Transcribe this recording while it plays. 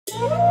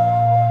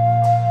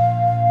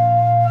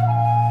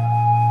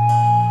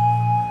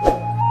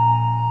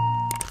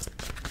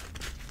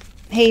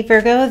Hey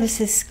Virgo,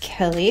 this is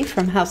Kelly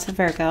from House of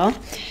Virgo,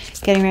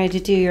 getting ready to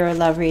do your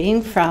love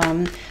reading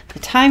from the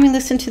time you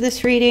listen to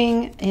this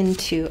reading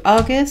into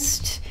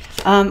August.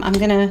 I'm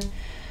gonna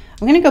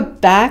go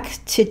back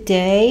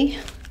today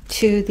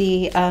to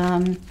the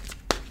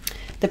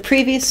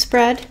previous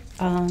spread.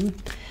 I'm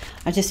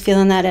just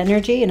feeling that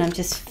energy, and I'm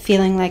just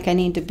feeling like I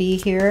need to be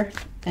here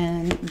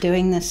and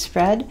doing this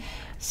spread.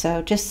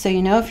 So just so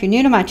you know, if you're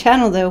new to my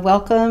channel though,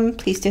 welcome.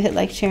 Please do hit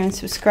like, share, and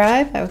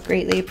subscribe. I would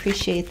greatly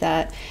appreciate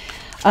that.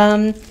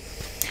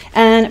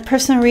 And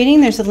personal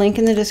reading, there's a link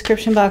in the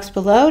description box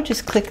below.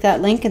 Just click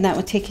that link and that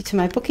will take you to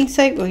my booking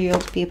site where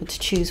you'll be able to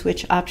choose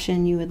which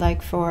option you would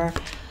like for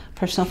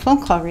personal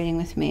phone call reading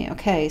with me.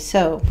 Okay,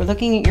 so we're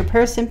looking at your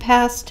person,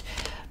 past,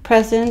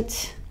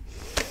 present,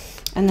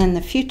 and then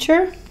the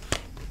future.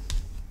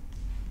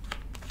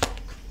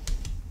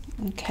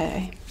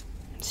 Okay,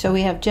 so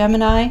we have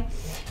Gemini,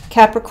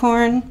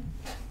 Capricorn,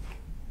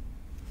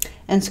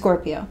 and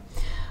Scorpio.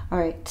 All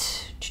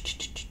right,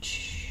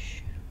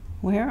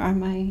 where are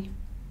my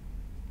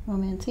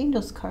Romance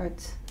Angels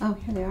cards? Oh,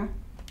 here they are.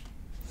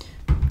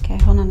 Okay,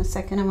 hold on a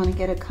second. I want to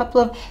get a couple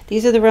of,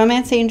 these are the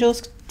Romance Angels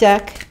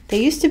deck.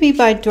 They used to be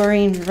by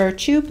Doreen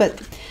Virtue,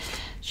 but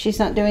she's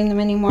not doing them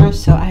anymore.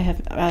 So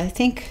I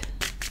think,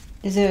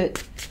 is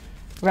it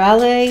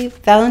Raleigh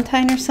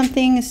Valentine or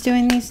something is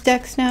doing these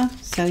decks now?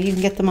 So you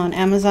can get them on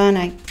Amazon.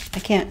 I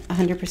can't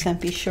 100%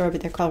 be sure,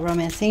 but they're called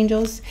Romance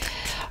Angels.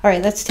 All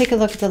right, let's take a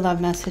look at the love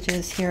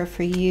messages here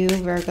for you,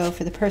 Virgo,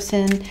 for the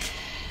person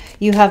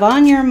you have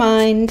on your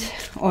mind,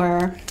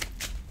 or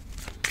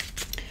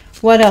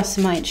what else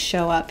might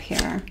show up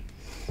here.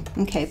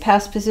 Okay,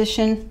 past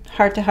position,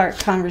 heart-to-heart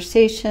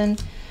conversation,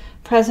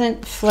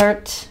 present,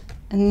 flirt,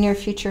 and near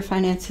future,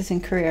 finances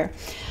and career.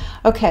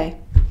 Okay.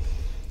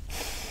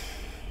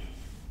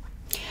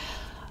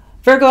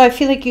 Virgo, I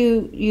feel like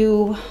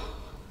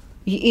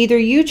either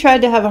you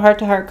tried to have a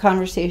heart-to-heart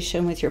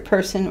conversation with your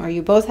person, or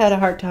you both had a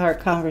heart-to-heart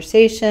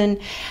conversation,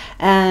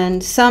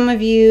 and some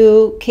of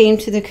you came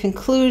to the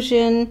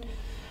conclusion,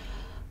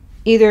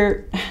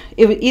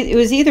 it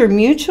was either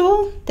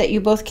mutual, that you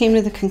both came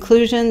to the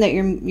conclusion that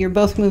you're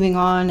both moving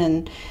on,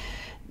 and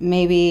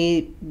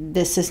maybe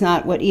this is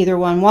not what either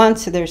one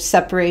wants, so there's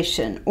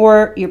separation,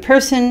 or your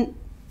person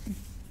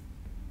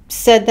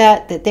said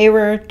that they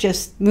were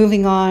just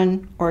moving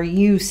on, or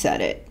you said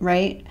it,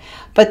 right?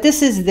 But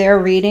this is their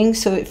reading,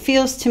 so it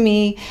feels to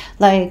me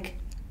like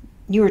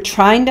you were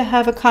trying to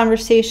have a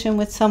conversation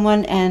with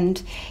someone,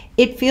 and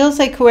it feels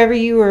like whoever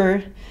you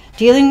were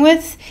dealing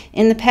with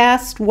in the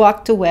past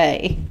walked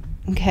away,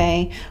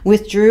 okay?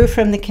 Withdrew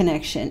from the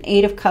connection.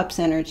 8 of Cups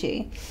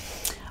energy.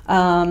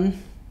 There's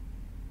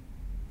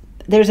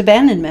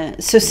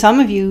abandonment. So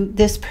some of you,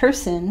 this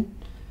person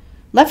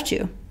left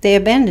you. They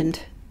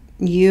abandoned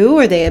you,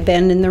 or they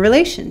abandoned the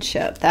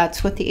relationship.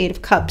 That's what the 8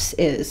 of Cups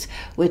is.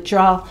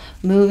 Withdrawal,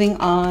 moving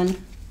on,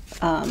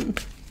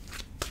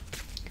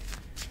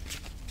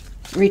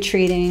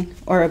 retreating,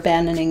 or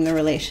abandoning the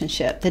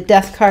relationship. The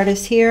Death card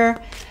is here.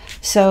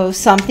 So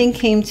something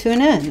came to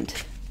an end.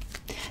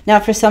 Now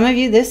for some of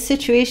you, this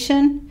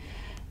situation,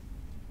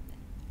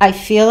 I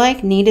feel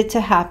like needed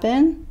to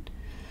happen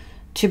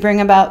to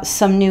bring about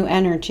some new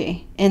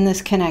energy in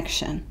this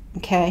connection,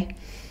 okay?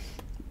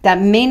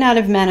 That may not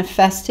have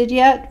manifested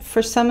yet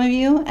for some of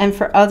you, and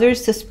for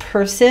others, this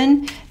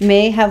person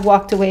may have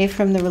walked away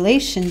from the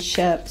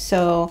relationship,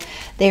 so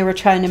they were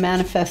trying to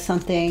manifest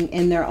something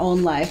in their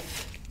own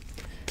life,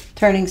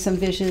 turning some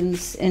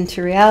visions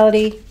into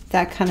reality,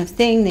 that kind of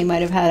thing. They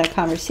might have had a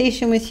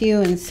conversation with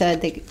you and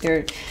said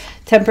they're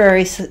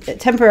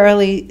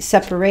temporarily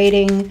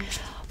separating,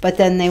 but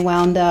then they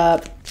wound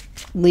up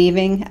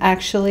leaving,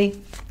 actually.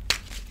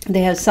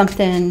 They have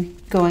something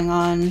going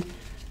on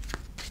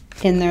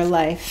in their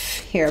life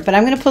here. But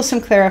I'm going to pull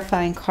some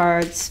clarifying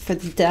cards for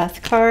the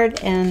Death card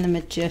and the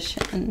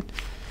Magician.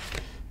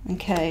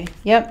 Okay,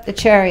 yep, the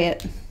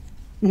Chariot.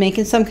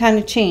 Making some kind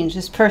of change.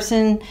 This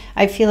person,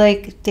 I feel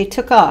like they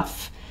took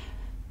off.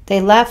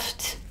 They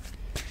left.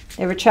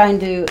 They were trying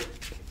to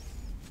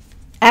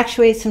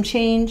actuate some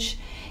change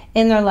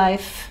in their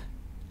life.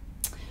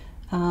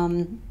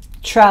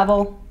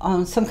 Travel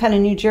on some kind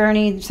of new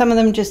journey. Some of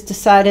them just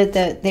decided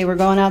that they were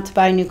going out to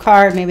buy a new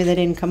car. Maybe they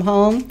didn't come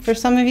home for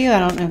some of you. I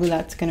don't know who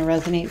that's going to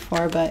resonate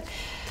for, but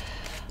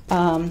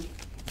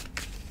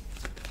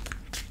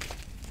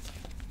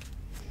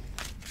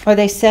or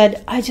they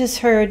said, I just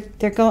heard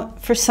they're going,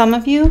 for some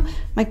of you,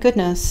 my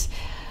goodness,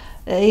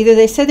 either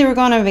they said they were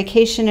going on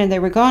vacation, or they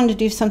were going to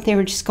do something, they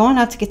were just going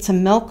out to get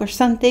some milk or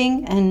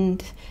something,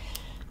 and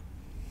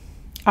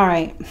all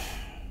right,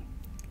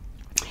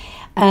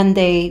 and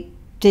they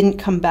didn't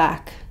come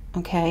back,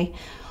 okay?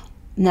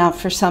 Now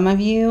for some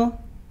of you,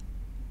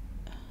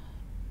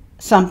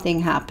 something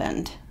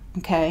happened,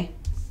 okay?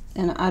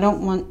 And I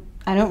don't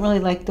really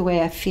like the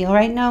way I feel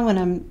right now when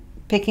I'm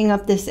picking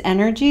up this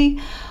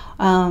energy.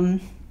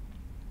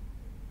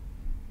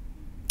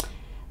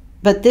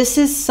 But this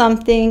is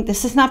something,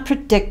 this is not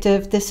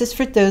predictive. This is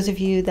for those of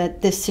you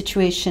that this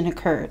situation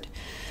occurred.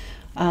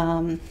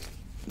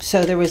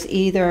 So there was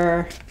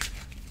either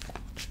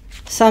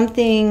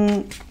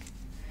Something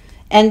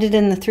ended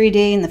in the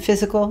 3D, in the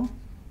physical.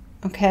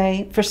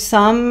 Okay. For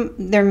some,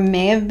 there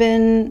may have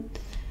been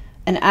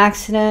an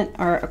accident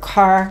or a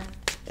car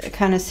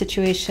kind of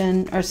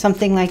situation or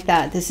something like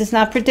that. This is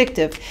not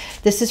predictive.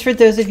 This is for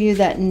those of you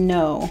that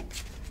know.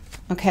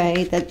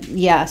 Okay. That,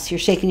 yes, you're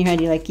shaking your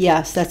head. You're like,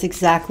 yes, that's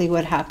exactly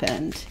what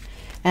happened.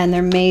 And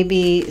there may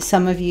be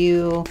some of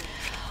you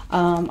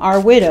are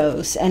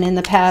widows, and in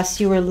the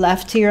past you were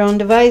left to your own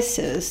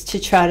devices to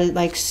try to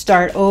like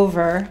start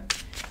over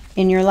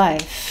in your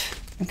life.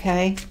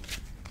 Okay.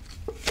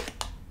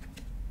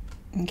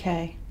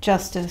 Okay.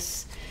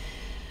 Justice.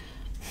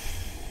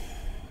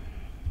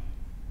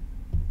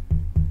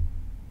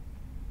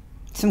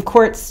 Some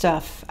court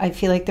stuff. I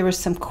feel like there was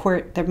some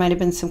court, there might have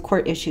been some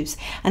court issues.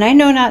 And I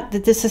know not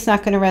that this is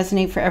not going to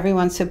resonate for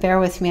everyone, so bear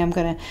with me. I'm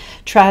going to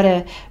try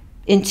to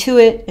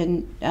intuit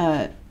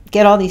and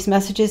get all these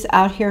messages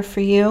out here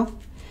for you.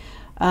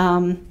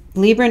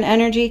 Libran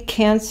energy,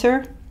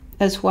 Cancer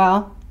as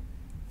well.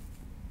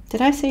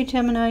 Did I say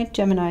Gemini?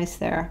 Gemini's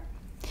there.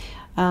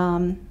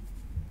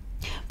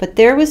 But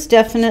there was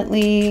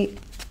definitely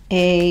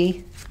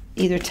a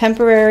either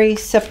temporary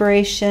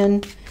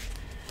separation,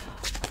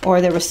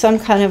 or there was some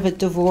kind of a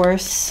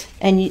divorce,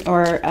 and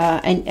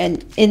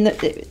in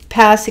the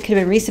past, it could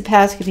have been recent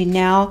past, it could be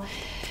now,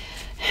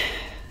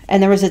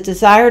 and there was a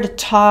desire to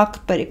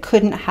talk, but it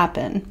couldn't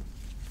happen.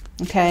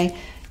 Okay,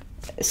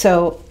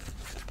 so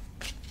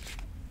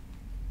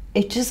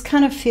it just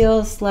kind of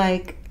feels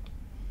like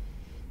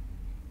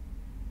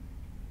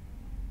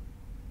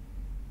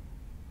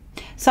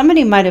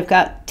somebody might have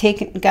gotten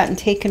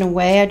taken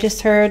away. I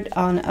just heard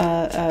on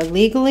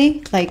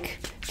legally, like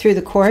through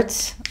the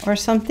courts or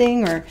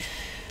something, or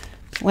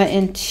went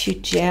into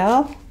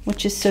jail,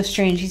 which is so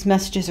strange. These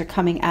messages are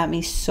coming at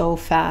me so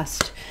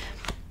fast.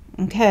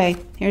 Okay,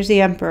 here's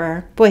the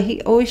Emperor. Boy,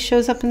 he always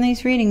shows up in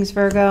these readings,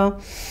 Virgo.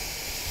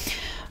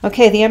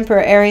 Okay, the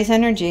Emperor, Aries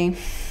energy.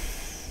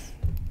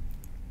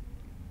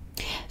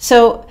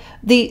 So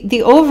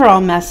the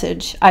overall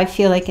message, I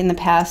feel like in the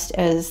past,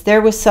 is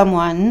there was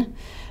someone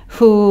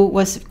who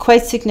was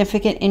quite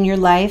significant in your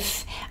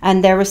life,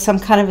 and there was some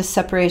kind of a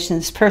separation.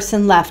 This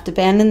person left,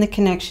 abandoned the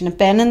connection,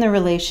 abandoned the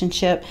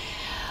relationship.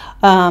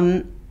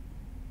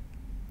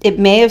 It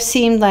may have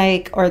seemed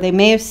like, or they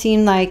may have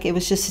seemed like it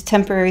was just a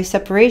temporary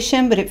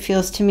separation, but it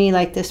feels to me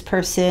like this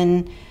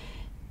person,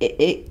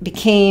 it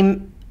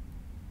became,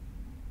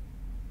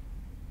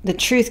 the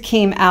truth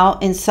came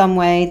out in some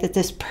way that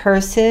this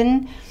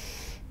person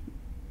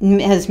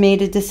has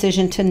made a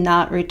decision to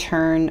not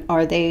return,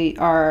 or they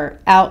are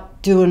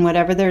out doing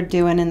whatever they're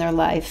doing in their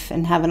life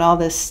and having all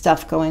this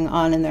stuff going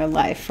on in their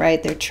life,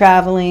 right? They're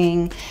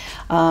traveling,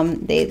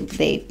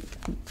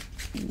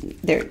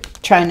 they're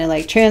trying to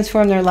like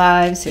transform their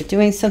lives, they're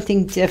doing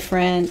something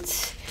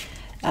different,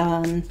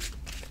 they're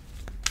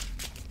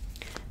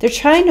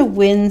trying to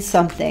win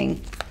something.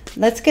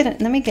 Let's get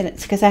it, let me get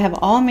it, because I have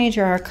all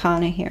major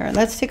arcana here.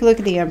 Let's take a look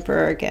at the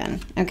Emperor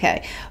again.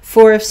 Okay,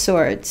 Four of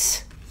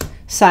Swords.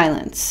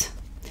 Silence.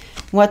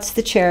 What's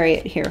the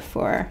Chariot here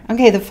for?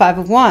 Okay, the Five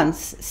of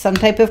Wands. Some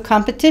type of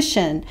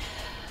competition.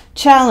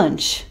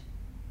 Challenge.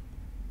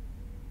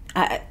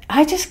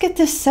 I just get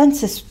this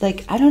sense, it's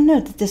like, I don't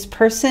know, that this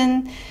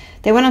person,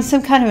 they went on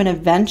some kind of an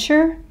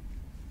adventure,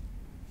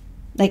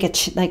 like a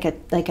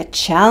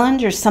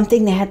challenge or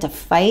something they had to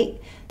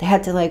fight. They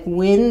had to like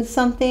win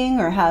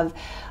something, or have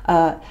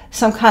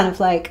some kind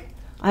of like,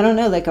 I don't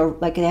know, like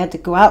they had to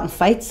go out and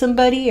fight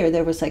somebody, or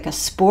there was like a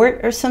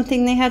sport or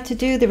something they had to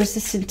do. There was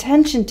this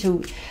intention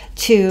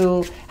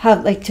to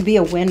have, like, to be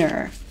a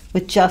winner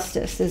with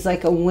justice. Is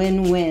like a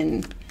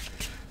win-win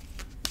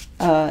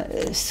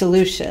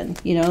solution.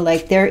 You know,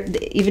 like they're,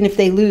 even if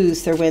they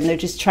lose their win, they're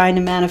just trying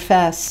to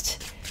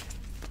manifest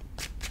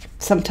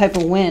some type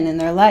of win in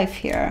their life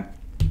here.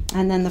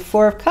 And then the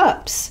Four of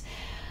Cups.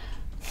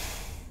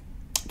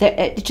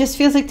 It just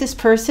feels like this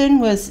person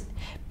was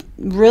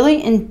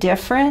really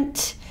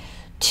indifferent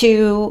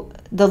to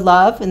the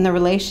love and the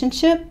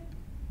relationship,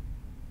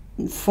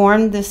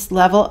 formed this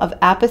level of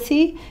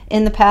apathy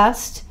in the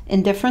past,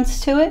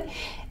 indifference to it.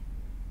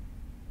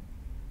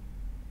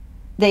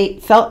 They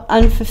felt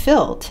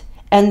unfulfilled,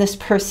 and this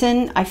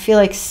person, I feel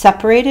like,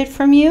 separated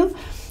from you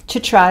to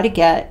try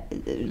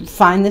to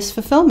find this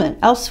fulfillment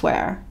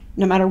elsewhere,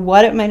 no matter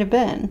what it might have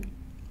been.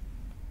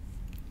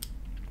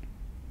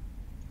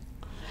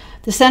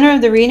 The center of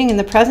the reading in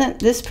the present,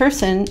 this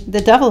person, the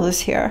Devil,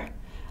 is here.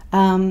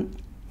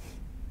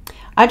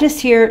 I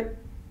just hear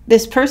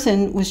this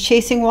person was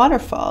chasing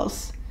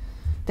waterfalls.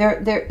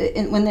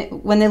 When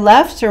they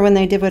left, or when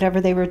they did whatever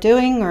they were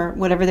doing, or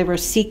whatever they were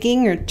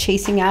seeking or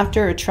chasing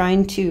after or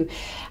trying to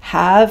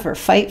have or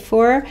fight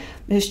for,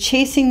 it was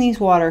chasing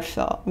these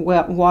waterfalls.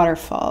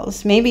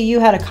 Maybe you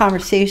had a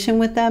conversation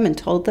with them and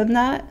told them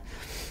that.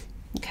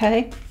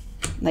 Okay?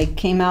 Like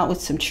came out with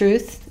some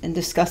truth and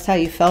discussed how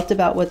you felt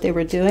about what they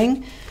were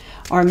doing.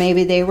 Or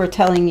maybe they were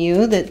telling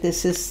you that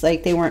this is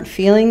like they weren't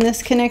feeling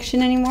this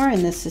connection anymore,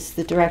 and this is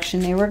the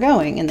direction they were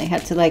going, and they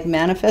had to like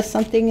manifest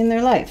something in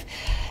their life.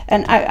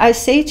 And I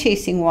say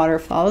chasing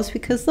waterfalls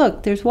because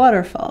look, there's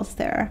waterfalls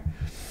there.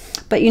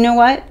 But you know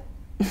what?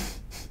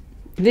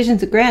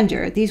 Visions of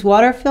grandeur. These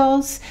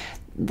waterfalls,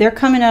 they're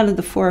coming out of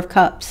the Four of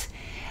Cups.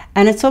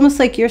 And it's almost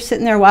like you're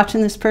sitting there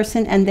watching this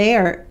person, and they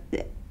are,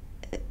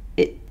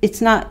 it's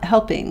not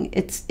helping.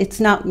 It's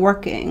not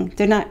working.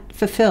 They're not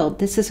fulfilled.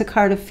 This is a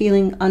card of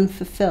feeling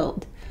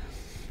unfulfilled.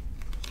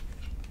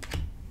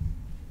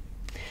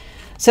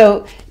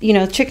 So, you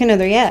know, chicken or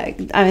the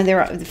egg. I mean,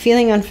 they're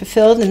feeling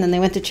unfulfilled, and then they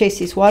went to chase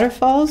these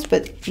waterfalls.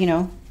 But, you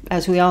know,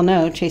 as we all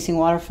know, chasing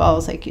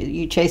waterfalls, like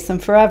you chase them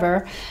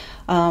forever,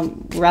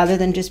 rather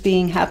than just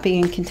being happy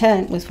and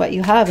content with what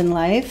you have in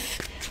life,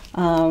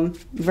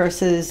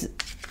 versus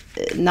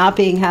not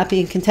being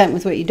happy and content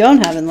with what you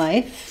don't have in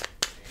life.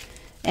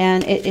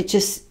 And it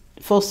just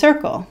full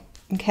circle,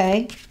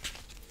 okay?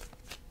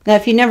 Now,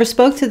 if you never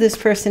spoke to this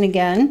person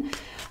again,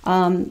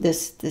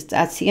 that's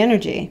the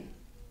energy.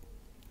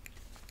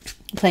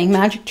 Playing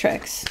magic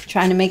tricks,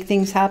 trying to make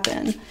things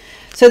happen.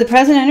 So the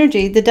present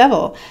energy, the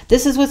devil,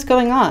 this is what's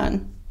going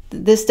on.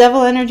 This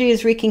devil energy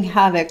is wreaking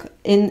havoc.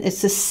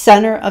 It's the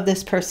center of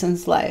this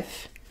person's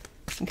life,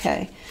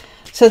 okay?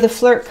 So the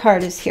flirt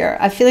card is here.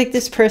 I feel like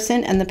this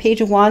person, and the Page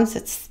of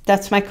Wands,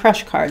 that's my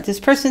crush card. This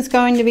person's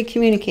going to be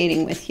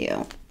communicating with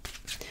you.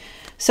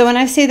 So when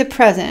I say the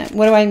present,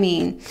 what do I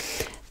mean?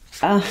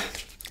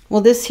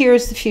 Well, this here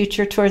is the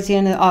future towards the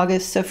end of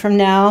August. So from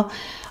now,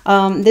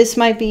 this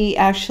might be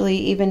actually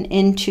even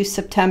into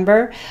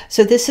September.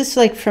 So this is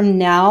like from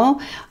now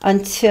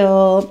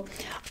until,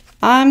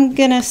 I'm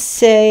going to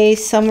say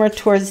somewhere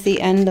towards the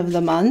end of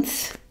the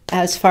month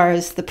as far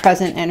as the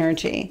present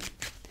energy.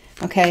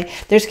 Okay,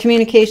 there's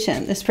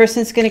communication. This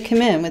person's going to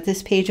come in with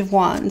this Page of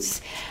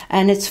Wands,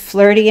 and it's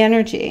flirty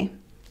energy.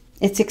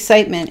 It's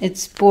excitement.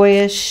 It's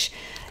boyish.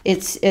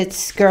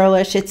 It's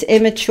girlish. It's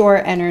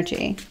immature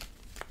energy.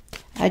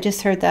 I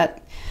just heard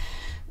that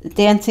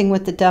dancing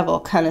with the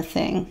devil kind of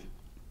thing.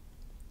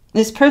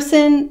 This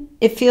person,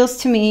 it feels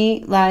to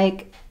me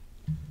like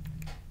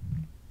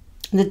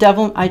the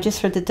devil, I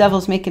just heard the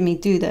devil's making me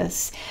do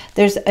this.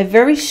 There's a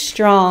very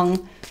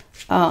strong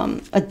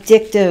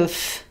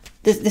addictive,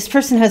 this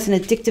person has an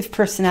addictive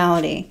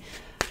personality.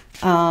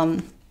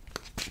 And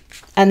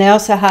they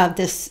also have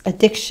this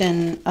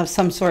addiction of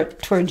some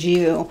sort towards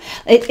you.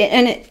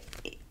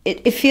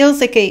 It feels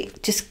like a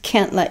just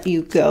can't let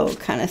you go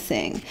kind of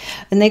thing.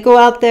 And they go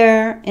out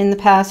there in the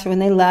past, or when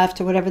they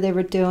left or whatever they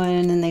were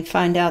doing, and they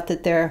find out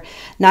that they're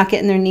not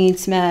getting their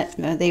needs met.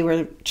 They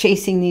were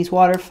chasing these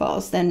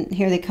waterfalls. Then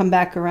here they come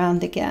back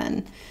around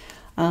again.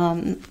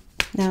 Now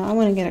I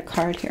want to get a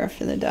card here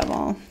for the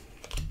devil.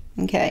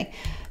 Okay.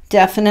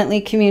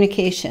 Definitely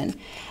communication.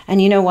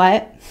 And you know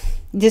what?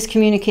 This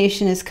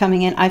communication is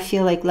coming in. I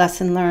feel like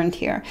lesson learned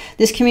here.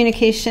 This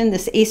communication,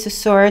 this Ace of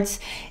Swords,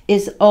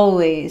 is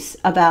always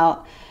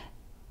about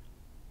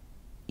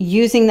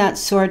using that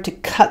sword to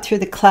cut through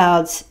the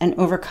clouds and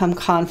overcome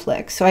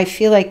conflict. So I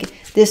feel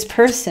like this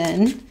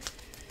person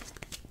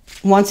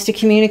wants to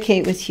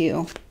communicate with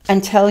you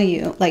and tell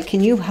you, like,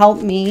 can you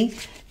help me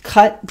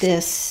cut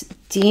this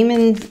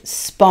demon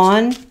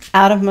spawn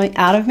out of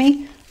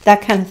me?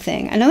 That kind of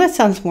thing. I know that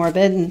sounds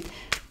morbid, and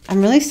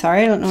I'm really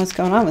sorry. I don't know what's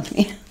going on with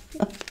me.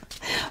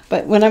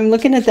 But when I'm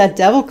looking at that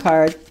devil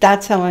card,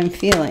 that's how I'm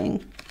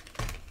feeling.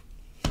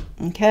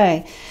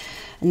 Okay.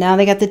 And now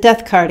they got the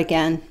death card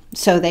again.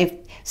 So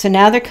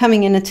now they're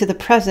coming into the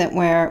present,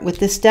 where with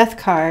this death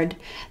card,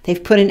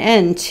 they've put an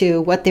end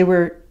to what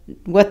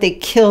they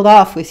killed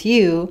off with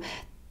you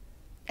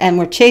and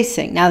were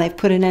chasing. Now they've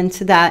put an end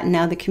to that, and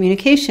now the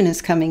communication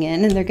is coming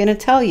in, and they're going to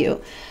tell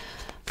you.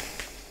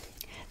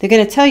 They're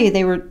going to tell you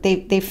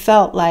they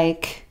felt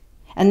like,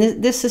 and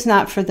this is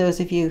not for those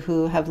of you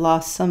who have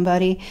lost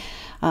somebody,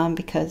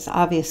 because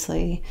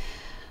obviously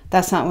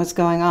that's not what's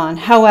going on.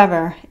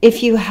 However,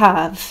 if you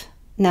have,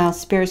 now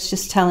Spirit's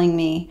just telling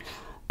me,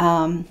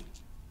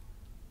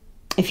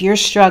 if you're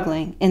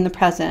struggling in the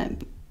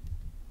present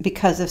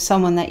because of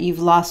someone that you've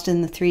lost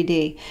in the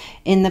 3D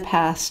in the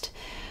past,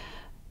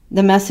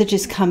 the message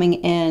is coming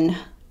in,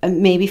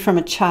 maybe from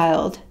a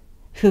child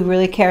who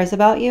really cares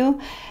about you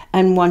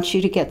and wants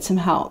you to get some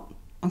help,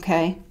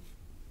 okay?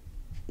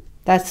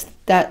 That's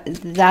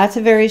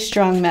a very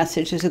strong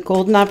message. There's a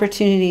golden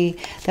opportunity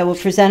that will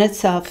present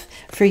itself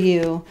for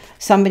you.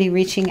 Somebody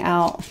reaching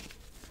out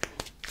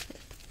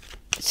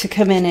to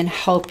come in and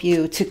help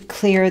you, to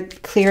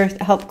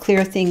help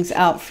clear things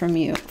out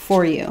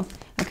for you.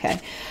 Okay.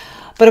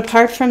 But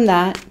apart from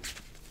that,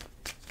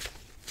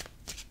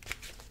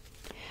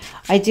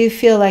 I do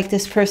feel like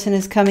this person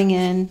is coming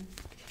in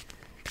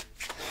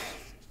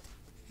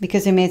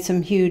because they made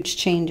some huge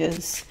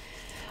changes.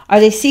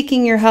 Are they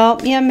seeking your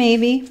help? Yeah,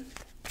 maybe.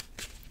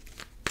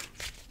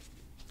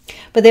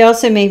 But they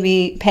also may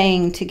be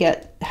paying to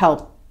get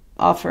help,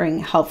 offering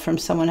help from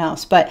someone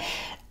else. But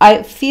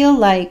I feel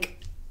like,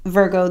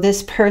 Virgo,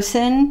 this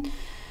person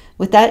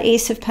with that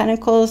Ace of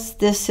Pentacles,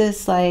 this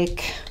is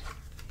like,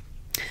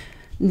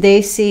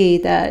 they see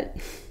that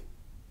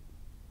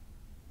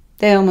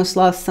they almost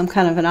lost some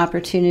kind of an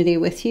opportunity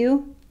with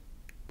you.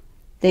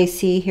 They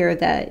see here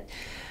that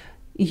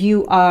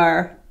you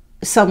are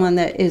someone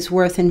that is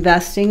worth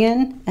investing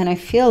in. And I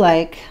feel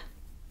like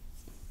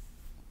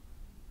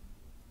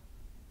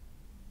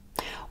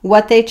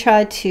what they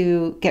tried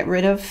to get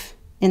rid of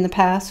in the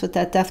past, with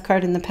that death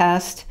card in the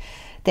past,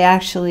 they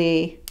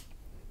actually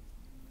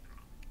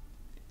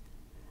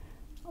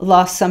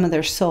lost some of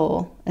their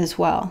soul as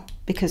well,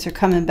 because they're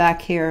coming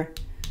back here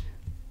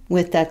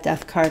with that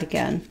death card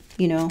again,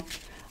 you know.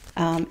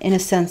 In a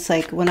sense,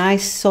 like when I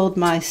sold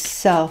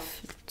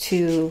myself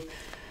to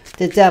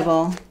the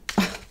devil,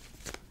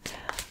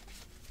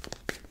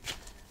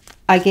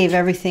 I gave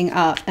everything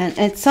up,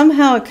 and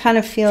somehow it kind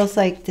of feels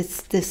like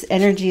this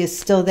energy is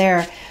still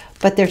there,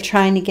 but they're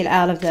trying to get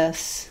out of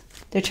this.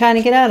 They're trying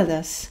to get out of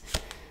this.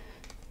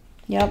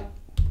 Yep.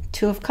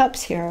 Two of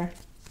Cups here.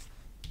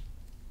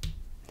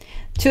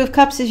 Two of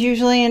Cups is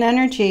usually an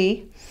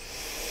energy.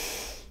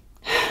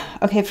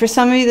 Okay, for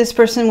some of you, this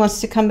person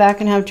wants to come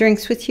back and have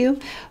drinks with you.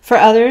 For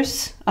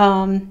others,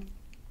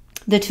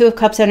 the Two of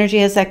Cups energy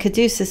has that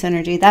Caduceus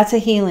energy. That's a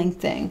healing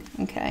thing,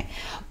 okay?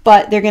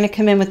 But they're going to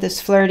come in with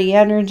this flirty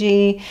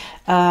energy,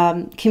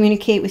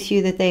 communicate with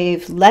you that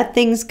they've let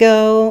things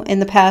go in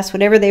the past.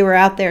 Whatever they were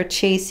out there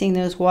chasing,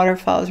 those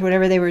waterfalls,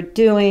 whatever they were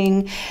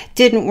doing,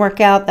 didn't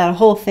work out. That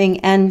whole thing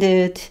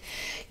ended.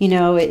 You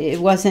know, it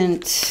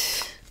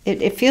wasn't,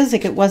 it feels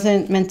like it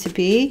wasn't meant to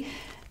be.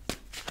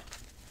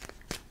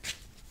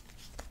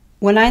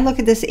 When I look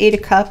at this Eight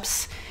of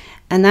Cups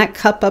and that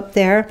cup up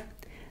there,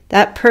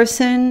 that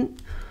person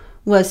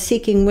was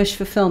seeking wish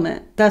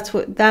fulfillment. That's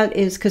what that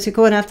is, because you're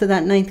going after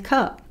that ninth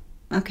cup,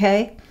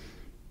 okay?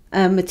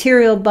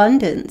 Material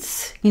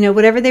abundance. You know,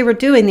 whatever they were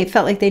doing, they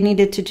felt like they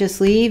needed to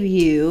just leave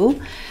you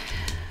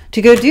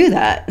to go do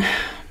that.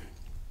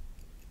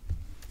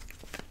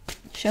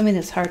 Show me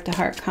this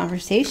heart-to-heart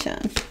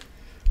conversation.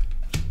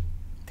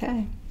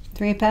 Okay,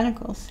 Three of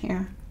Pentacles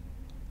here.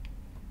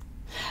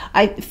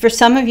 For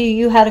some of you,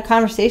 you had a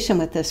conversation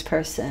with this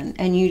person,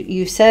 and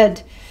you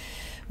said,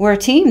 we're a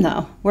team,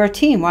 though. We're a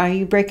team. Why are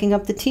you breaking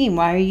up the team?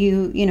 Why are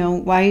you, you know,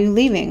 why are you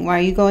leaving? Why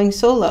are you going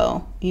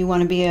solo? You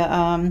want to be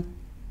a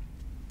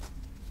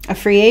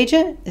free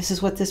agent? This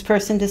is what this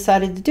person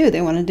decided to do.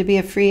 They wanted to be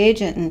a free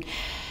agent,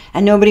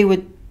 and nobody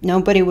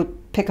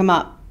would pick them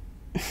up.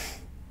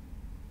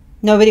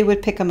 Nobody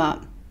would pick them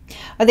up.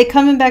 Are they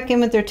coming back in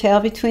with their tail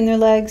between their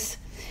legs?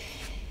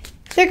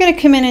 They're going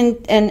to come in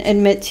and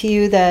admit to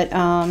you that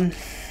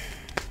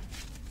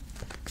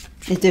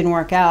it didn't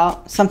work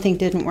out. Something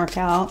didn't work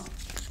out.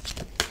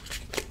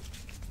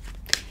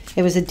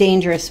 It was a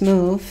dangerous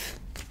move.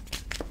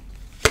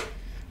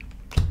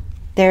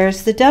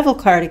 There's the Devil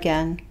card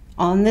again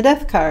on the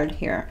Death card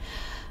here.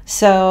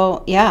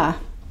 So, yeah,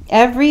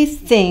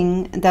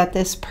 everything that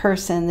this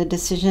person, the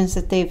decisions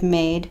that they've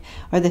made,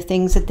 or the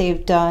things that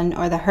they've done,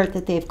 or the hurt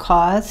that they've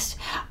caused,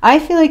 I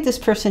feel like this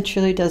person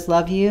truly does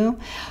love you,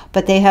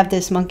 but they have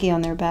this monkey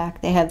on their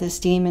back. They have this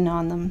demon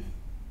on them.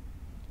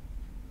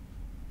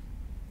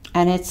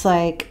 And it's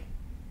like,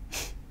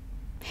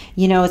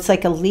 you know, it's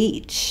like a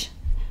leech.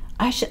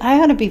 I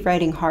ought to be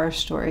writing horror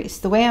stories.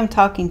 The way I'm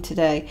talking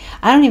today,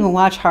 I don't even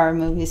watch horror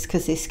movies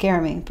because they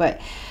scare me.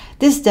 But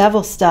this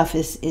devil stuff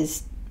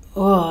is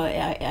oh,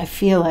 I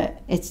feel it.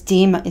 It's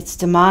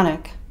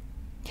demonic.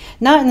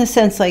 Not in the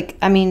sense like,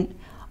 I mean,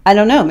 I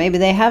don't know. Maybe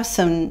they have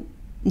some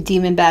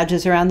demon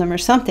badges around them or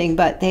something.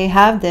 But they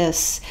have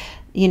this,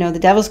 you know, the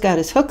devil's got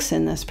his hooks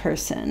in this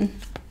person.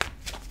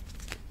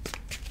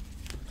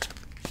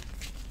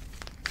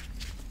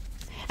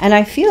 And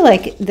I feel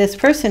like this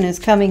person is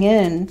coming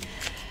in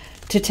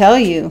to tell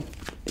you,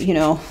 you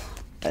know,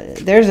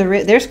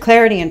 there's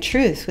clarity and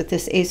truth with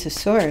this Ace of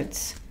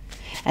Swords,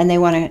 and they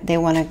want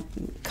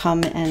to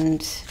come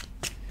and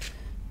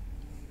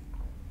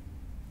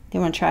they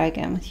want to try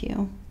again with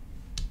you.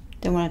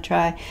 They want to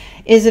try.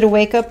 Is it a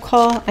wake-up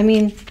call? I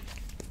mean,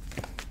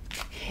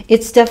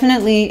 it's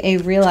definitely a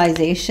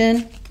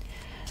realization.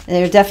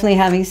 They're definitely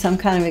having some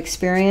kind of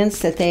experience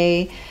that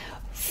they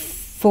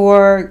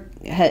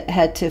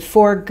had to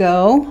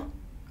forego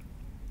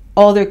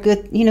all their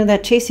good, you know,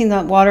 that chasing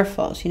that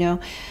waterfalls, you know,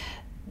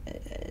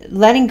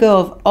 letting go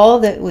of all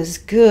that was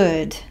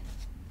good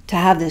to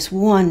have this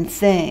one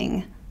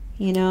thing,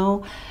 you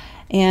know,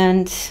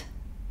 and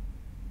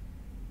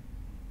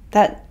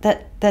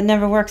that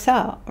never works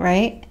out,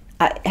 right?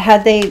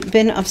 Had they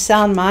been of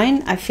sound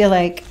mind, I feel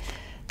like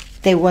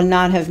they would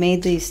not have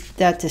made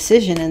that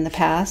decision in the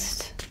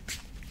past,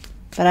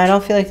 but I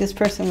don't feel like this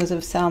person was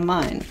of sound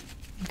mind,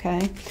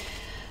 okay?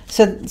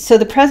 So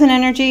the present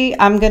energy,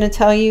 I'm going to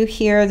tell you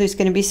here, there's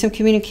going to be some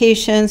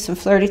communication, some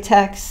flirty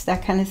texts,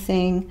 that kind of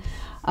thing.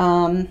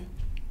 I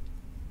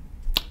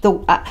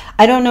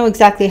don't know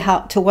exactly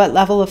to what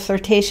level of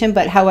flirtation,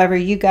 but however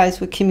you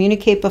guys would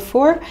communicate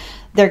before,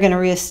 they're going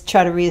to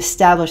try to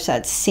reestablish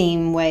that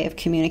same way of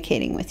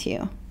communicating with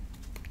you,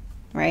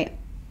 right?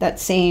 That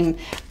same,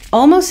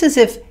 almost as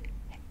if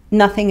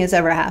nothing has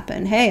ever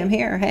happened. Hey, I'm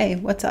here. Hey,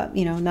 what's up?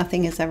 You know,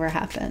 nothing has ever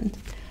happened.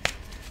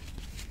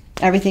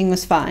 Everything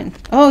was fine.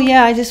 Oh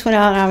yeah, I just went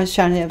out and I was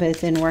trying to, but it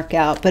didn't work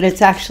out. But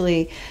it's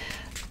actually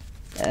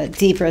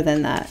deeper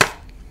than that.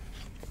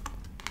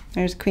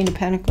 There's Queen of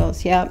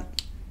Pentacles. Yep.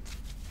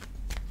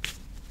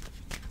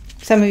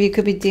 Some of you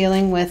could be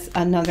dealing with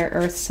another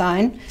earth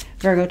sign.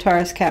 Virgo,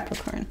 Taurus,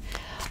 Capricorn.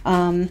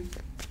 And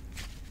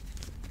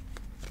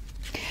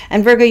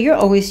Virgo,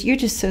 you're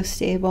just so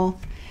stable.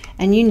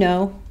 And you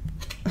know,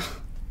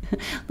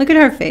 look at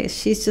her face.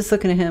 She's just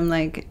looking at him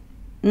like,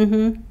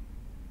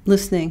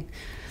 listening.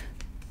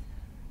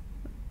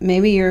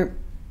 Maybe you're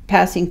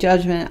passing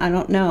judgment. I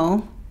don't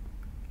know.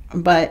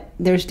 But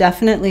there's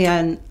definitely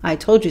an I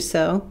told you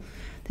so.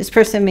 This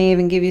person may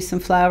even give you some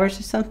flowers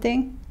or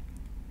something.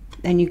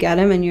 And you get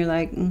them and you're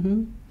like,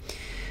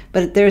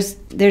 But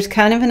there's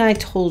kind of an I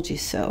told you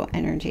so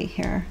energy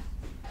here.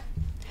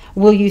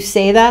 Will you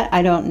say that?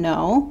 I don't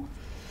know.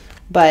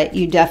 But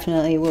you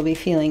definitely will be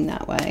feeling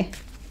that way.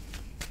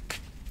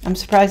 I'm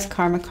surprised the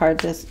Karma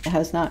card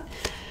has not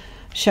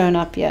shown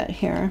up yet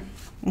here.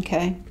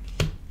 Okay.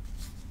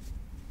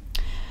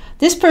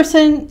 This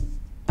person,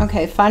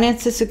 okay,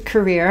 finances and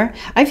career.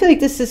 I feel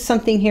like this is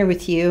something here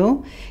with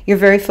you. You're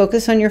very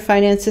focused on your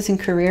finances and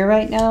career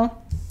right now.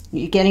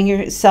 You're getting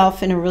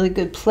yourself in a really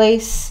good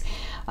place.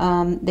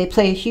 They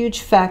play a huge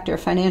factor,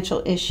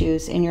 financial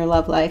issues in your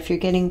love life. You're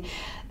getting,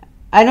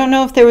 I don't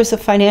know if there was a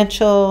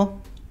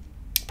financial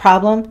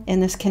problem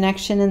in this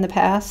connection in the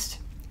past,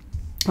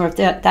 or if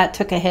that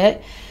took a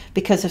hit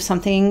because of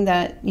something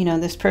that, you know,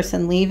 this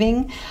person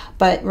leaving.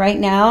 But right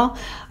now,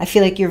 I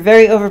feel like you're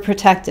very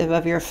overprotective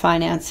of your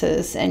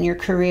finances and your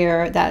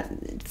career. That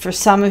for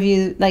some of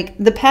you, like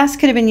the past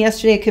could have been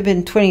yesterday, it could have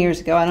been 20 years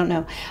ago, I don't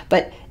know.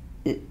 But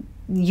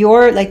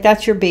you're like,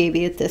 that's your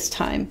baby at this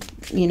time.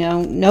 You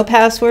know, no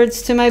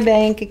passwords to my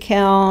bank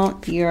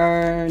account.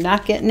 You're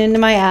not getting into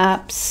my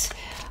apps.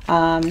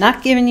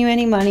 Not giving you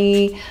any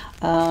money.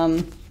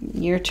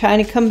 You're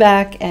trying to come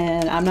back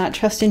and I'm not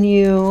trusting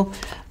you,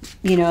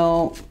 you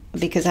know,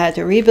 because I had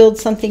to rebuild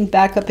something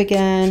back up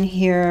again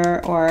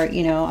here, or,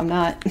 you know, I'm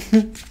not,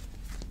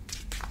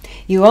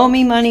 you owe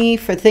me money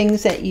for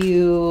things that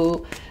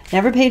you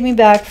never paid me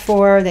back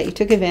for, that you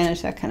took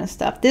advantage, that kind of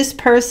stuff. This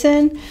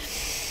person,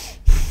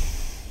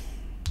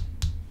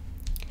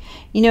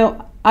 you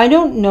know, I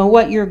don't know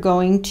what you're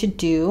going to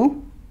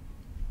do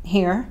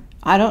here.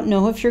 I don't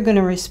know if you're going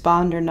to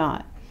respond or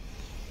not.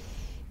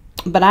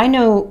 But I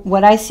know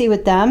what I see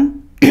with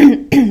them,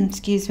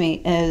 excuse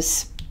me,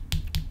 is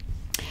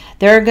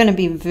they're going to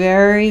be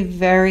very,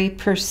 very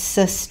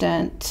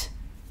persistent.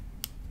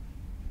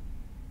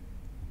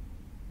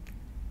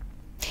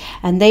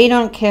 And they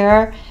don't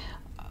care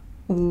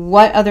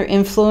what other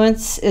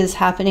influence is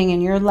happening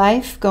in your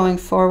life going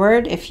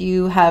forward. If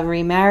you have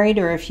remarried,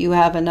 or if you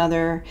have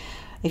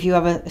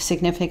a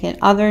significant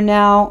other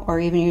now, or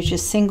even you're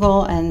just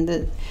single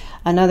and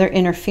another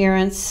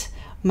interference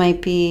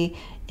might be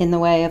in the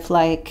way of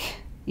like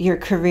your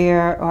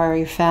career or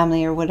your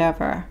family or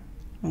whatever.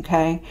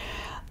 Okay.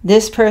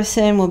 This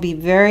person will be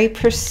very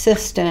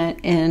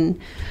persistent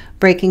in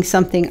breaking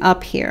something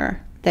up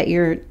here, that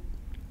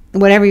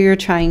whatever you're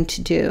trying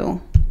to do,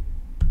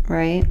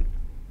 right?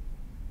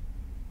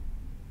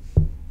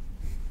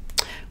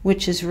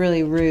 Which is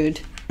really rude.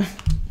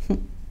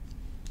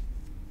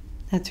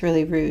 That's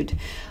really rude.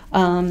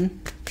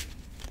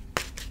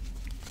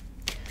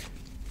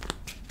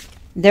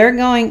 They're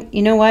going,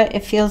 you know what?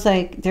 It feels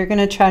like they're going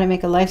to try to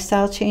make a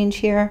lifestyle change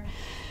here.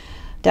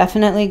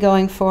 Definitely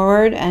going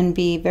forward, and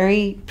be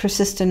very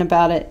persistent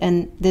about it.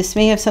 And this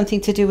may have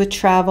something to do with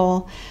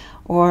travel,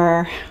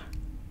 or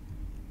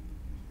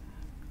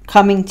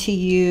coming to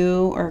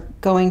you, or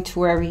going to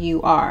wherever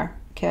you are.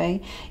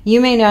 Okay.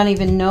 You may not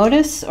even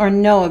notice or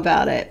know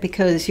about it,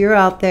 because you're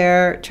out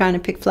there trying to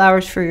pick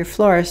flowers for your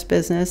florist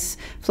business,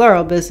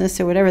 floral business,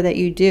 or whatever that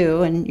you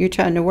do, and you're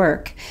trying to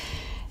work.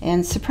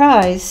 And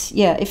surprise,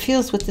 yeah, it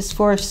feels with this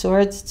Four of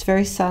Swords, it's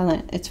very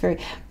silent.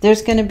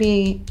 There's going to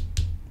be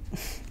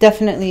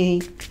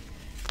definitely,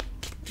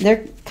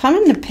 they're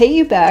coming to pay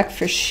you back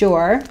for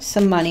sure,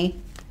 some money,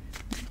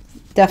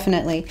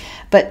 definitely.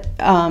 But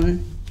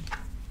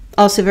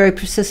also very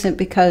persistent,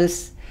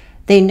 because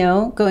they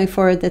know going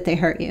forward that they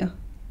hurt you,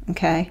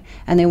 okay?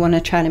 And they want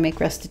to try to make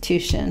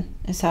restitution,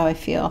 is how I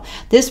feel.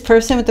 This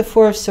person with the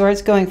Four of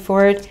Swords going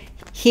forward,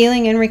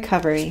 healing and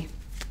recovery.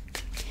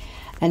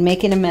 And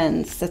making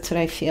amends. That's what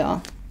I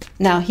feel.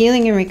 Now,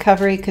 healing and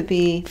recovery could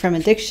be from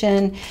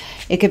addiction.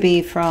 It could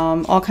be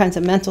from all kinds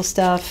of mental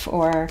stuff,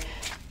 or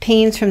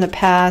pains from the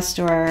past,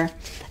 or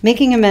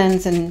making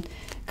amends and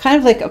kind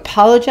of like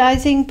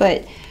apologizing,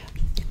 but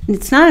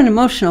it's not an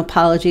emotional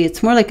apology.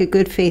 It's more like a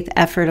good faith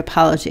effort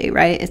apology,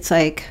 right? It's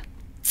like,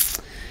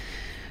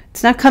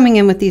 it's not coming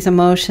in with these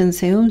emotions,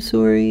 say, oh, I'm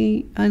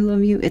sorry, I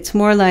love you. It's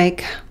more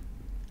like,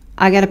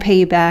 I got to pay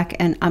you back,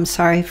 and I'm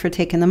sorry for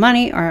taking the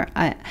money, or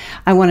I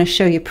want to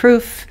show you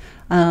proof.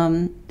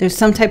 There's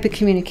some type of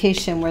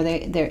communication where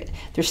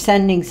they're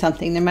sending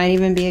something. There might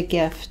even be a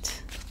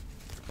gift.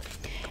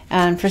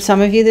 And for some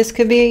of you, this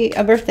could be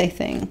a birthday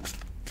thing.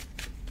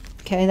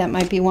 Okay, that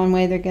might be one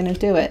way they're going to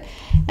do it.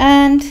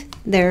 And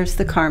there's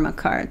the karma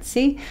card.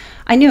 See,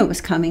 I knew it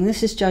was coming.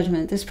 This is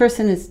judgment. This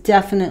person is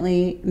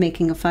definitely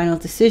making a final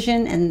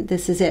decision, and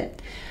this is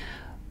it.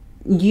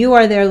 You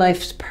are their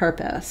life's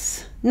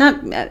purpose.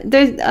 Not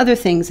there's other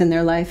things in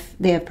their life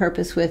they have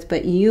purpose with,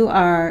 but you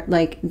are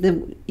like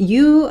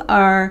you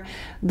are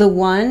the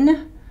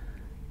one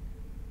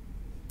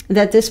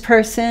that this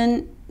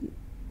person,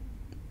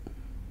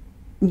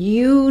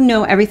 you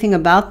know everything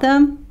about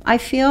them, I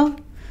feel.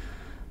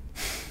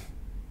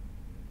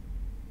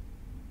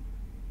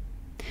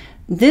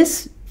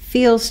 This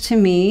feels to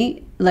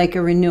me like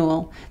a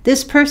renewal.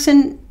 This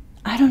person,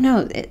 I don't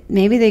know,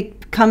 maybe they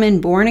come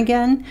in born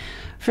again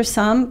for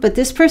some, but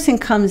this person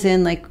comes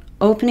in like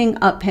opening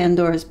up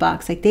Pandora's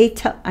box. Like they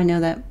tell, I know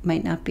that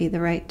might not be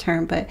the right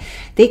term, but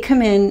they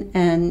come in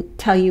and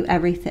tell you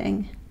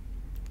everything.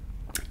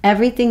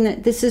 Everything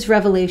that, this is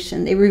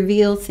revelation. They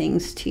reveal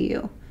things to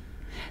you.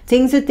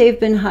 Things that they've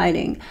been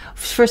hiding.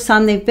 For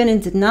some, they've been in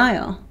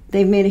denial.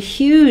 They've made a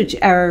huge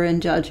error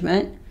in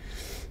judgment.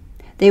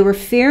 They were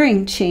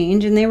fearing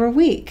change and they were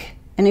weak.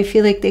 And I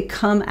feel like they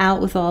come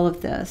out with all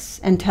of this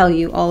and tell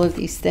you all of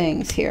these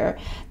things here.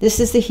 This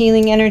is the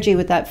healing energy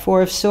with that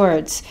Four of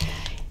Swords.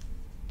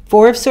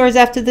 Four of Swords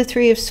after the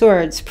Three of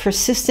Swords.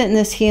 Persistent in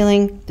this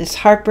healing, this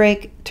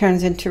heartbreak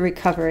turns into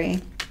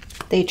recovery.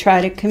 They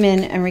try to come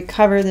in and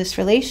recover this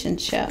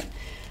relationship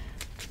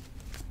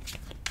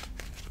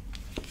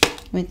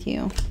with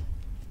you.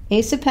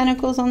 Ace of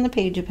Pentacles on the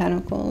Page of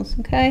Pentacles,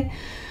 okay?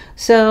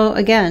 So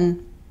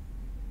again,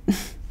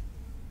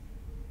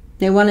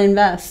 they want to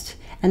invest.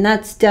 And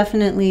that's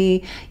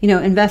definitely, you know,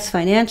 invest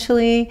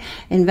financially,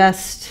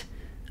 invest,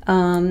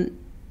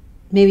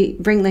 maybe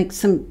bring like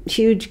some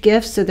huge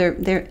gifts. So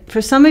they're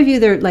for some of you,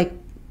 they're like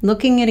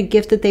looking at a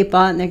gift that they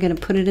bought and they're going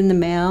to put it in the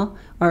mail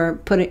or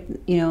put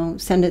it, you know,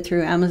 send it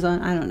through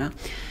Amazon. I don't know.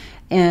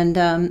 And,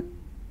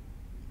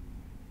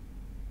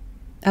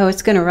 oh,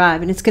 it's going to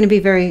arrive and it's going to be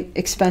very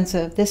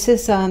expensive. This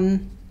is,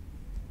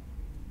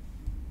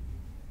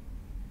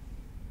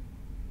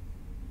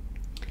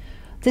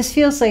 this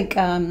feels like,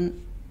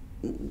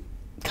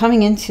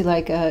 coming into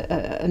like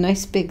a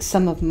nice big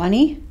sum of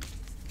money.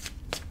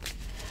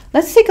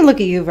 Let's take a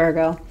look at you,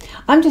 Virgo.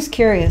 I'm just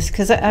curious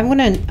because I want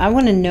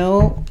to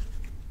know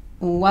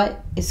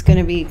what is going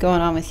to be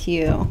going on with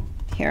you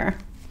here.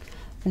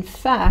 In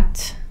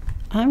fact,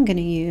 I'm going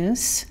to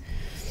use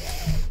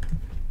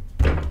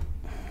a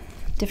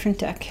different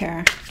deck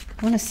here.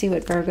 I want to see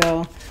what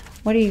Virgo,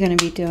 what are you going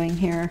to be doing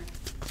here?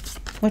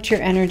 What's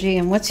your energy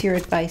and what's your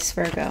advice,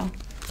 Virgo,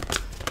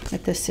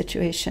 with this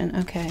situation?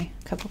 Okay,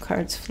 a couple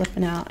cards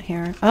flipping out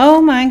here.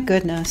 Oh my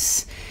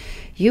goodness.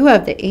 You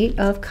have the Eight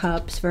of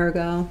Cups,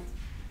 Virgo.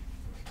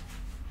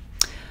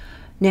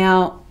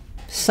 Now,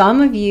 some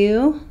of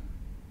you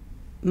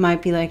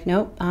might be like,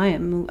 nope,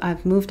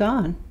 I've moved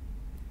on.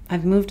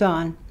 I've moved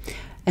on.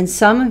 And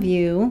some of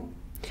you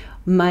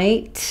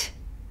might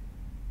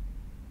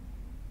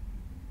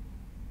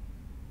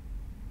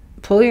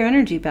pull your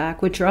energy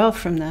back, withdraw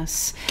from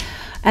this.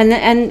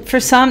 And for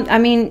some, I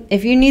mean,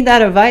 if you need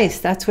that advice,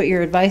 that's what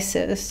your advice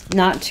is,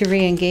 not to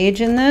re-engage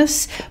in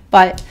this.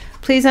 But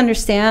please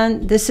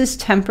understand, this is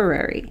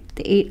temporary.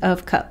 The Eight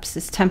of Cups,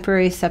 this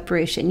temporary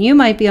separation. You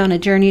might be on a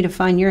journey to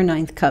find your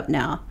ninth cup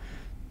now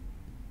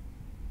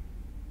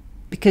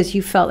because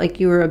you felt like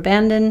you were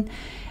abandoned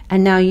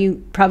and now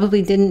you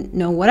probably didn't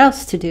know what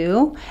else to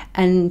do.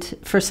 And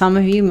for some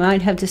of you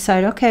might have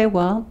decided, okay,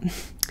 well,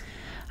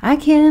 I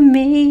can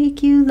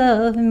make you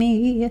love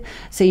me.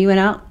 So you went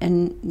out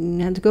and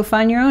you had to go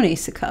find your own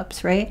Ace of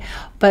Cups, right?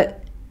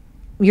 But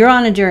you're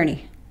on a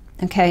journey,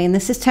 okay? And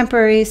this is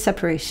temporary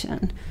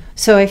separation.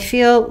 So I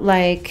feel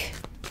like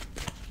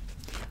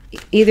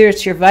either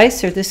it's your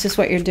vice or this is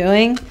what you're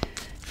doing.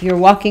 You're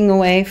walking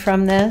away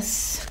from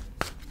this.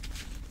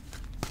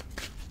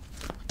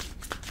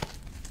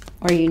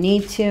 Or you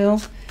need to.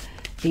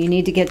 You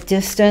need to get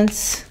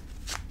distance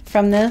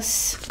from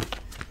this.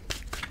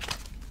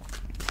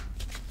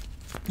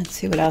 Let's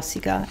see what else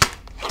you got.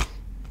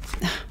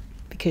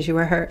 Because you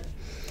were hurt.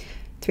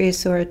 Three of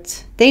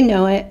Swords. They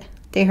know it.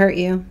 They hurt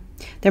you.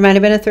 There might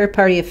have been a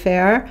third-party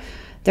affair.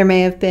 There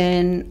may have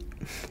been,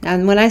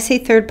 and when I say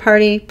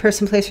third-party,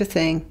 person, place, or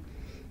thing,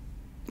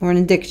 or an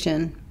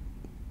addiction,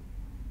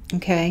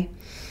 okay?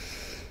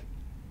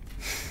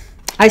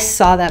 I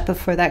saw that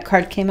before that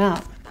card came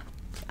out.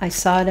 I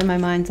saw it in my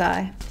mind's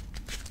eye.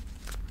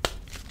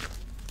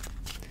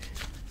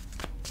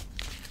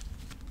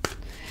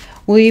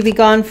 Will you be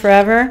gone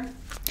forever?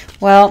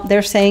 Well,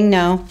 they're saying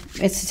no.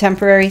 It's a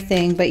temporary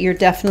thing, but you're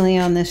definitely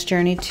on this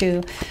journey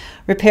to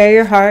repair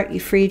your heart.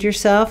 You freed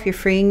yourself. You're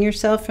freeing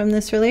yourself from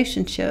this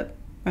relationship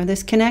or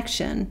this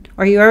connection,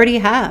 or you already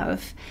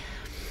have.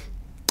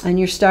 And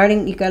you're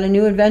starting, you got a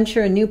new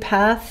adventure, a new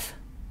path,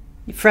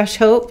 fresh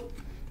hope.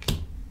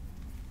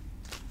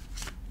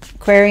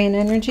 Aquarian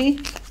energy.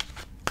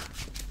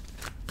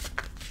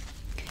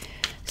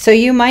 So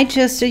you might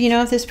just, you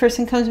know, if this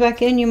person comes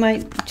back in, you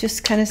might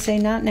just kind of say,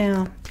 not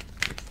now.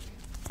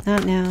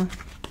 Not now.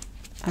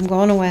 I'm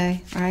going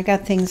away. Or I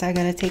got things I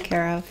got to take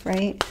care of,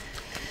 right?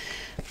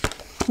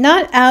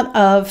 Not out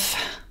of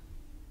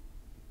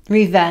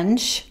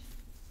revenge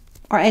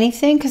or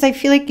anything, because I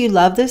feel like you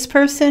love this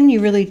person, you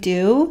really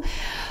do,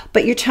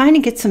 but you're trying to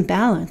get some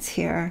balance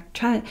here.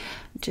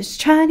 Just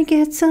trying to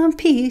get some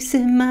peace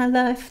in my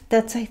life.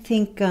 That's, I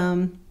think,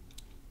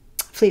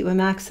 Fleetwood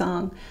Mac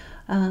song.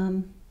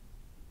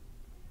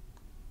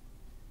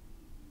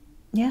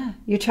 Yeah,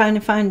 you're trying to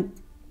find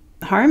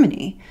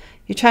harmony.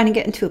 You're trying to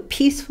get into a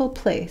peaceful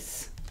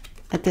place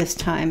at this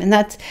time. And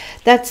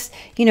that's,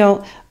 you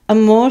know,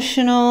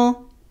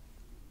 emotional,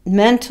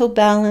 mental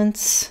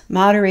balance,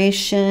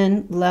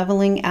 moderation,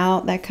 leveling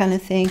out, that kind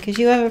of thing, because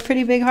you have a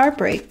pretty big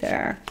heartbreak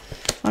there.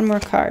 One more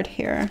card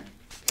here.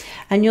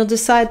 And you'll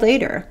decide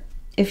later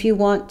if you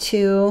want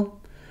to,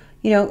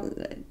 you know,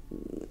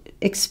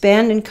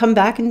 expand and come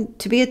back and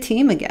to be a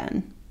team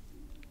again.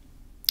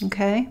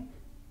 Okay?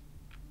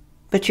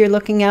 But you're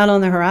looking out on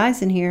the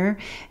horizon here,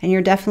 and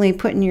you're definitely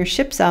putting your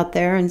ships out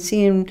there and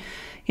seeing,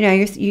 you know,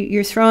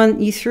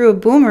 you threw a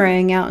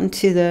boomerang out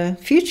into the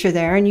future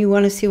there, and you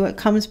want to see what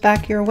comes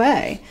back your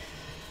way.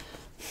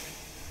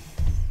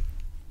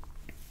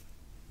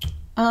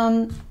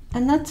 And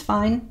that's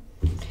fine.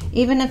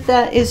 Even if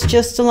that is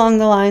just along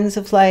the lines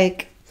of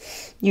like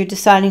you're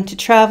deciding to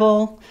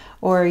travel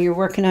or you're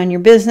working on your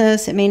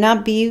business. It may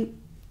not be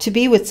to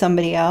be with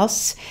somebody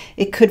else.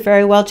 It could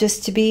very well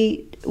just to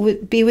be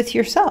with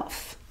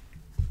yourself.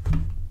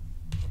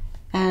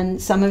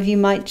 And some of you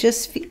might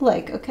just feel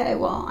like, okay,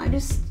 well, I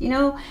just,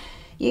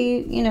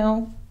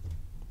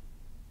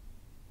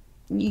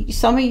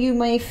 some of you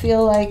may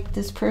feel like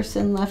this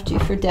person left you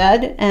for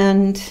dead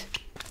and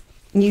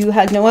you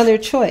had no other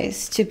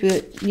choice to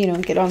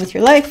get on with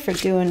your life or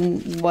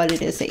doing what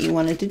it is that you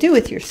wanted to do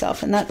with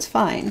yourself, and that's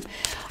fine.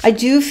 I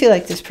do feel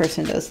like this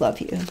person does love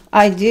you.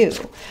 I do.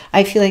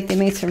 I feel like they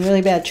made some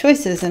really bad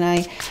choices, and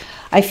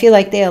I feel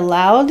like they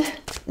allowed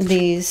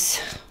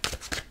themselves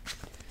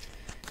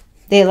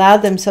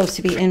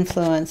to be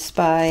influenced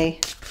by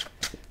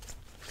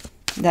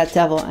that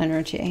devil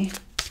energy.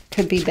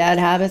 Could be bad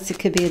habits, it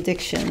could be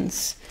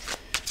addictions.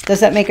 Does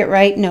that make it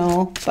right?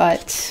 No,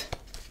 but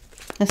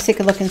let's take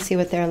a look and see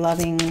what their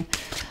loving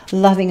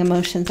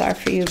emotions are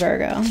for you,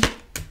 Virgo.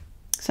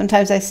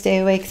 Sometimes I stay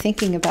awake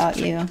thinking about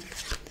you.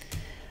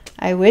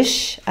 I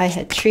wish I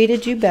had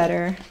treated you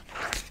better.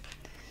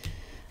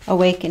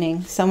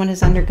 Awakening. Someone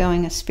is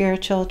undergoing a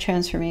spiritual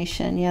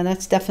transformation. Yeah,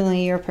 that's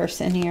definitely your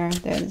person here.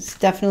 There's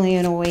definitely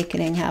an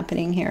awakening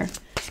happening here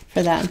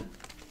for them.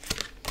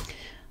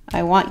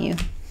 I want you.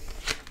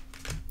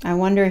 I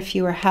wonder if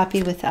you are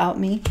happy without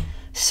me.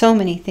 So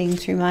many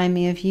things remind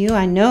me of you.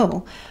 I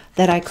know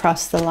that I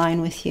crossed the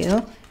line with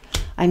you.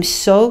 I'm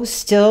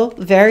still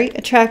very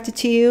attracted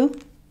to you.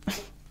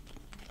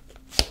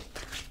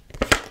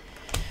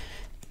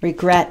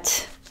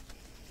 Regret.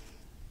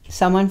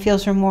 Someone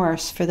feels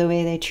remorse for the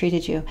way they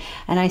treated you.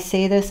 And I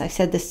said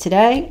this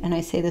today, and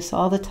I say this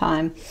all the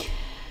time.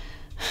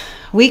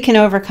 We can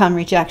overcome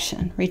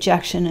rejection.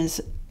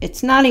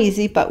 It's not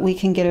easy, but we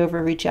can get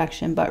over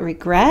rejection. But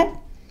regret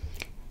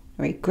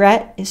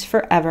is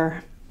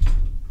forever.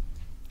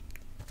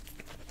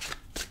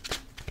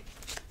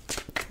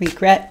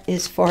 Regret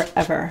is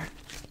forever.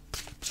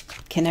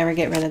 Can never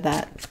get rid of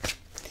that.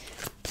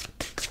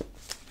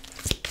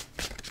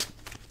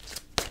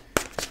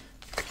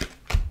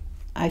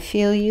 I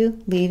feel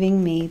you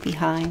leaving me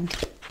behind.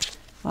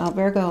 Well,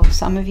 Virgo,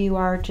 some of you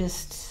are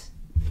just,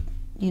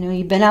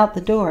 you've been out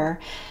the door,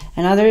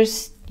 and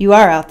others, you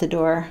are out the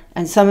door,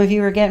 and some of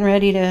you are getting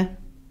ready to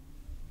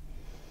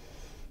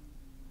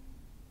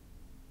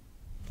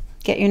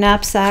get your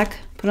knapsack,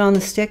 put on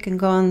the stick, and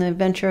go on the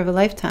adventure of a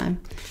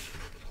lifetime.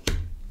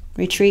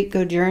 Retreat,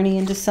 go journey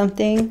into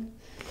something.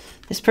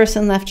 This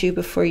person left you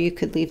before you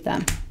could leave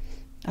them.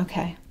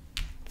 Okay.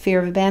 Fear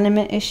of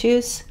abandonment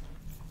issues.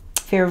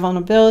 Fear of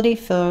vulnerability,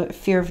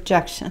 fear of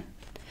rejection.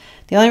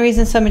 The only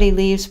reason somebody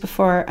leaves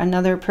before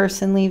another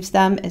person leaves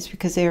them is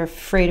because they're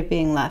afraid of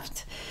being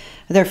left.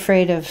 They're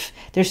afraid of,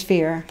 there's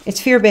fear.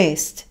 It's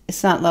fear-based.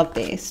 It's not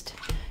love-based.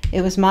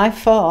 It was my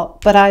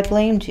fault, but I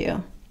blamed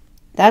you.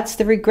 That's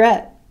the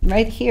regret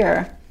right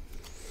here.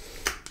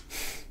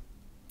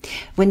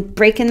 When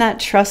breaking that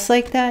trust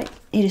like that,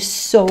 it is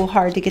so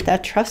hard to get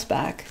that trust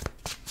back.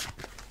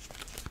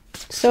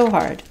 So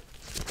hard.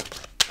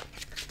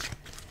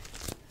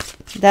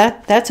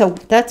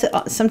 That's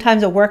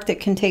sometimes a work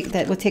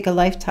that would take a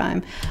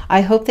lifetime.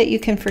 I hope that you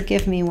can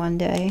forgive me one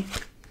day.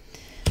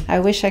 I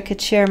wish I could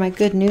share my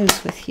good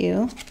news with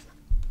you.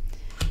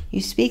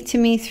 You speak to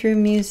me through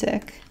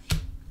music.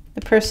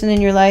 The person in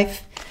your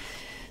life,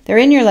 they're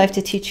in your life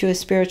to teach you a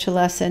spiritual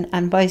lesson,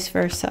 and vice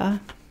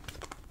versa.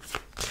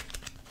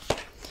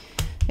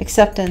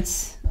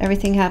 Acceptance.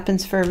 Everything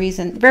happens for a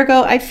reason.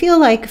 Virgo, I feel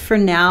like for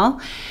now,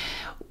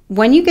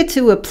 when you get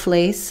to a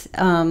place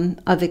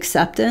of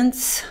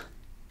acceptance,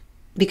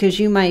 because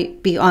you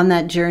might be on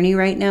that journey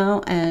right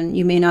now and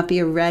you may not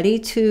be ready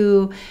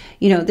to,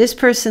 this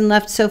person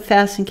left so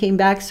fast and came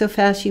back so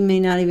fast, you may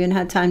not even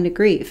have time to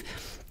grieve.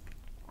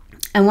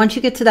 And once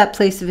you get to that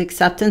place of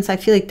acceptance, I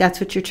feel like that's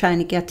what you're trying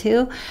to get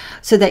to,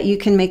 so that you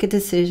can make a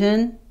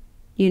decision,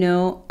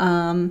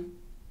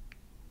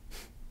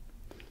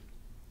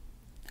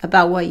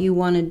 about what you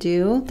want to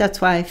do.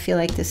 That's why I feel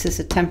like this is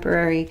a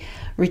temporary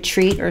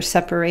retreat or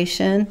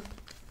separation.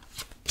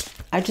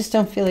 I just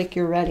don't feel like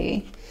you're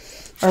ready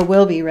or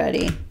will be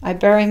ready. I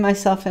bury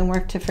myself in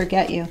work to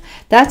forget you.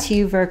 That's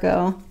you,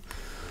 Virgo.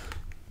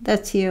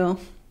 That's you.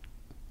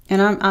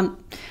 And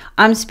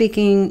I'm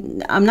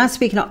speaking, I'm not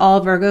speaking to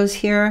all Virgos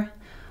here,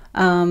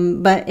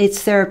 but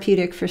it's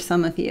therapeutic for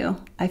some of you.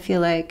 I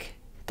feel like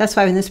that's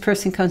why when this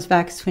person comes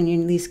back, it's when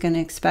you're least going to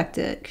expect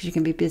it, because you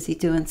can be busy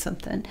doing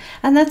something.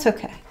 And that's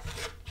okay.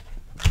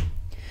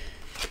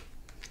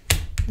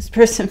 This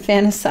person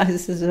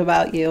fantasizes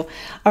about you.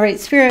 All right,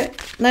 Spirit,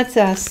 let's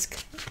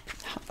ask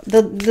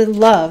the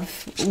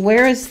love.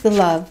 Where is the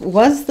love?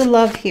 Was the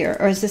love here?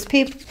 Or is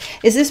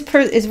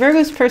is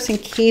Virgo's person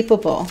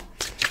capable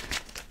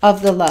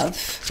of the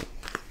love?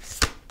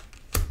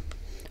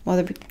 Well,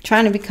 they're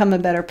trying to become a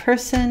better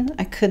person.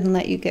 I couldn't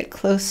let you get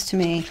close to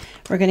me.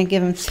 We're going to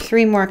give them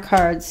 3 more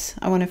cards.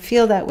 I want to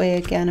feel that way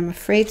again. I'm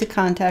afraid to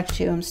contact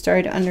you. I'm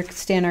starting to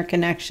understand our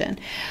connection.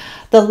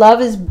 The love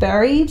is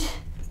buried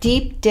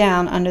deep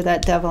down under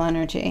that devil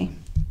energy.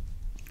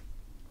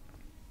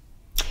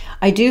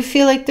 I do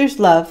feel like there's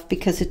love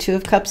because the 2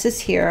 of Cups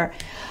is here.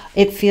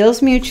 It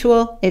feels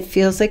mutual. It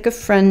feels like a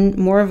friend,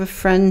 more of a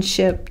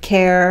friendship,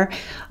 care,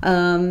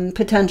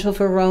 potential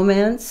for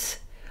romance.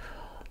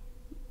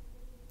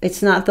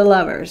 It's not the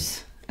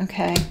lovers,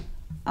 okay?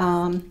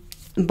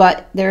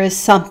 But there is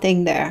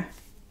something there.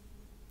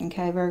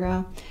 Okay,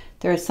 Virgo?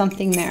 There is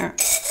something there.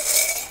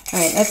 All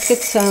right, let's get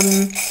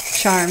some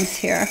charms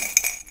here.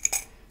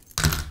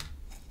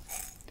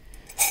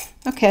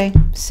 Okay,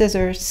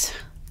 scissors.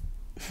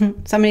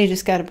 Somebody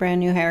just got a brand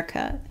new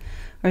haircut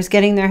or is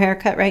getting their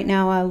haircut right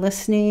now while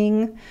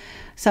listening.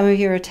 Some of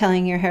you are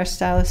telling your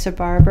hairstylist or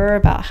barber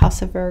about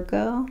House of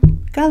Virgo.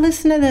 Gotta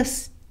listen to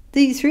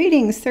these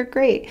readings. They're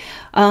great.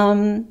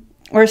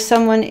 Or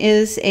someone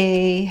is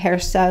a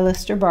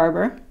hairstylist or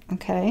barber.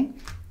 Okay.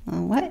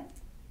 Well, what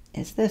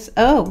is this?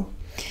 Oh,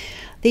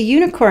 the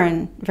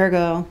unicorn,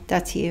 Virgo.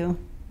 That's you.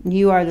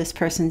 You are this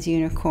person's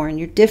unicorn.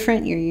 You're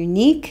different. You're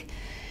unique.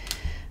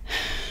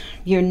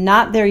 You're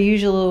not their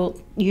usual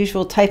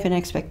type and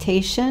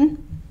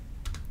expectation.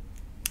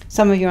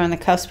 Some of you are on the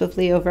cusp of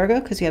Leo, Virgo,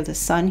 because you have the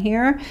sun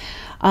here.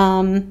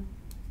 And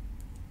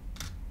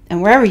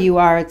wherever you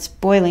are, it's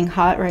boiling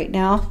hot right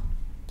now.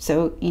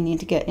 So you need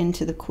to get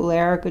into the cool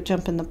air, go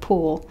jump in the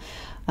pool.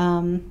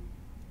 But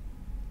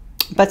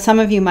some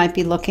of you might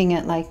be looking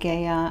at like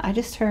a, I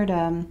just heard,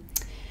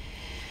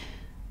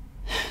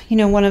 you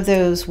know, one of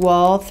those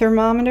wall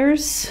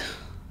thermometers.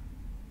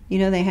 You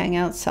know, they hang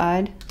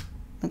outside.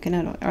 Looking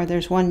at, or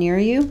there's one near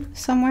you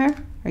somewhere,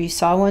 or you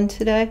saw one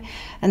today.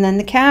 And then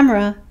the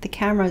camera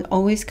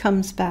always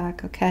comes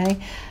back, okay?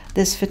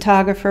 This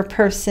photographer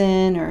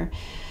person, or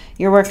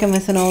you're working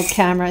with an old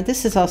camera.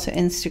 This is also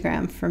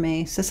Instagram for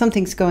me. So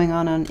something's going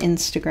on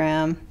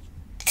Instagram.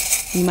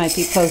 You might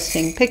be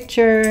posting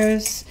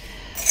pictures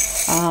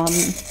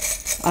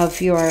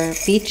of your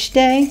beach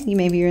day.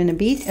 Maybe you're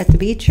at the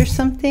beach or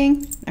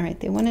something. All right,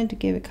 they wanted to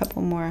give a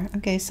couple more.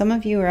 Okay, some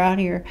of you are out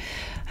here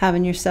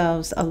having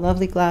yourselves a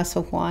lovely glass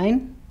of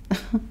wine.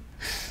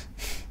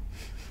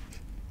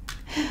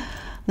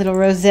 Little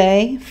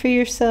rosé for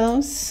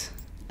yourselves.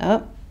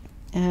 Oh,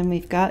 and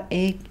we've got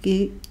a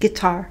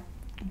guitar.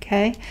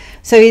 Okay,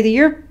 so either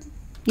you're,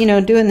 you know,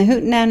 doing the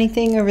hootenanny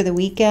thing over the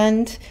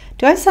weekend.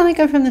 Do I sound like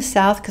I'm from the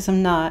South? Because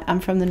I'm not.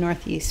 I'm from the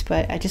Northeast,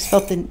 but I just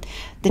felt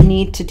the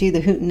need to do the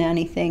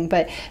hootenanny thing.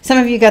 But some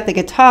of you got the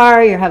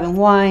guitar, you're having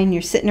wine,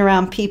 you're sitting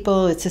around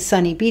people. It's a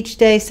sunny beach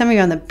day. Some of you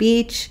are on the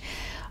beach,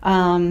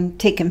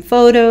 taking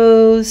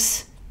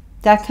photos,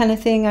 that kind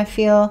of thing, I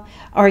feel.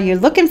 Or you're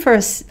looking for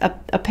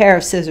a pair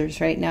of scissors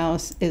right now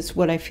is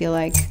what I feel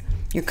like.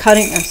 You're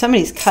cutting, or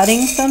somebody's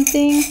cutting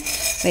something.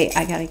 Wait,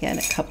 I gotta get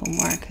a couple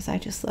more because I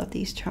just love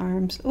these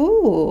charms.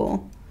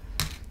 Ooh.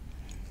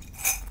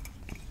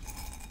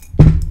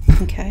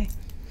 Okay.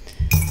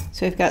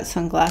 So we've got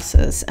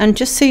sunglasses. And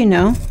just so you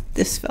know,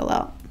 this fell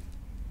out.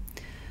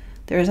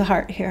 There is a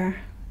heart here.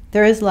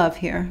 There is love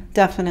here,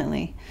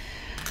 definitely.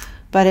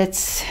 But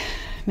it's,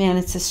 man,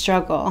 it's a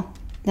struggle.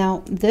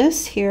 Now,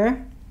 this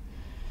here,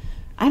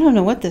 I don't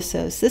know what this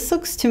is. This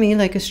looks to me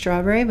like a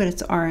strawberry, but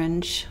it's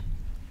orange.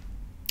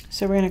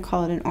 So we're going to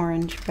call it an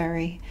orange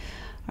berry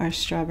or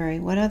strawberry.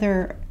 What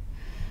other?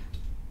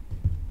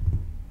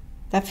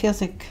 That feels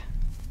like,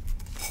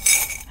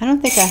 I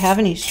don't think I have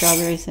any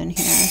strawberries in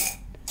here.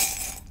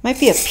 Might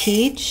be a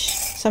peach.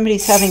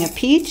 Somebody's having a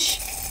peach,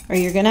 or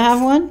you're going to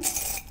have one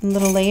a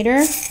little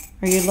later,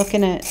 or you're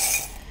looking at,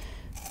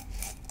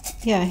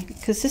 yeah,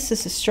 because this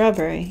is a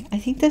strawberry. I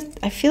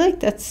feel like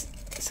that's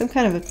some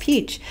kind of a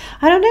peach.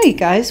 I don't know, you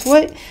guys.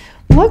 What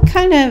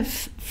kind of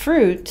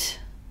fruit?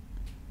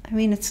 I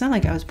mean, it's not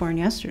like I was born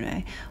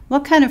yesterday.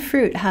 What kind of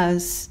fruit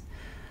has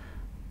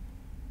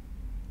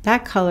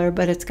that color,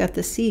 but it's got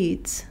the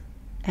seeds?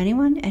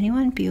 Anyone?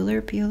 Anyone?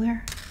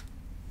 Bueller?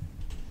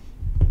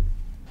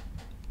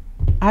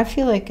 I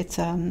feel like it's,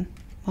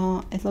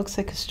 well, it looks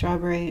like a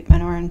strawberry,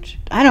 an orange.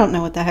 I don't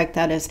know what the heck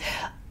that is.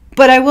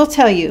 But I will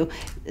tell you,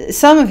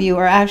 some of you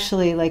are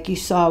actually like you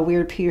saw a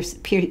weird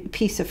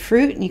piece of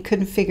fruit and you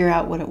couldn't figure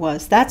out what it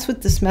was. That's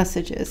what this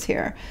message is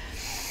here.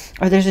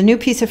 Or there's a new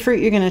piece of fruit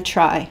you're going to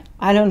try.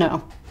 I don't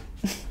know.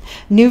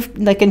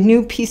 Like a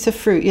new piece of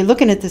fruit. You're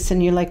looking at this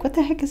and you're like, what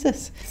the heck is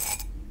this?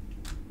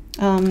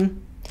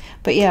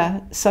 But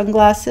yeah,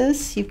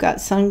 sunglasses. You've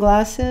got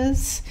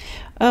sunglasses.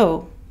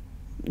 Oh,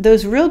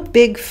 those real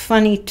big,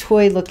 funny,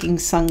 toy-looking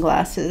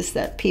sunglasses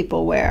that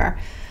people wear.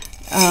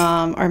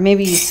 Or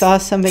maybe you saw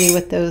somebody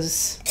with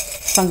those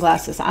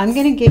sunglasses. I'm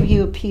going to give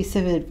you a piece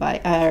of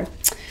advice. An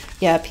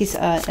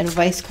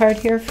advice card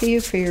here for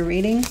you for your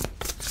reading.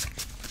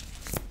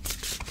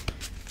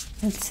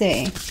 Let's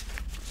see.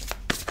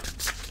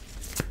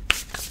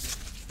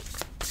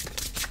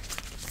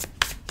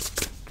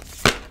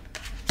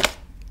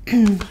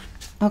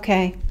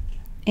 Okay,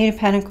 Eight of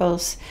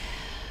Pentacles.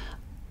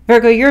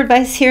 Virgo, your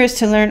advice here is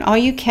to learn all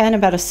you can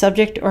about a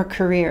subject or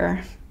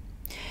career.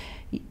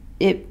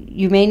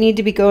 You may need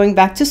to be going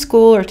back to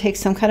school or take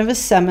some kind of a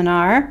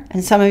seminar,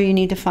 and some of you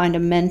need to find a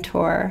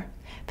mentor.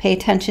 Pay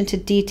attention to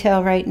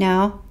detail right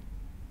now.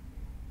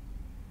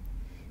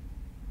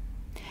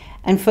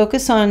 And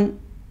focus on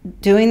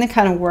doing the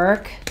kind of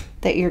work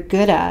that you're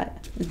good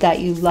at, that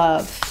you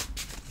love.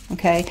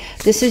 Okay,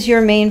 this is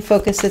your main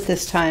focus at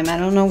this time. I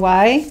don't know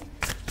why.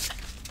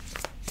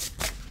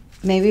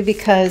 Maybe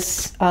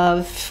because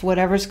of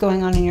whatever's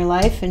going on in your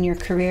life and your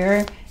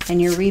career,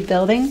 and you're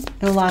rebuilding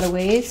in a lot of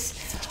ways.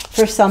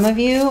 For some of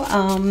you,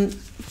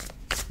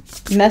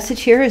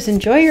 message here is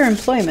enjoy your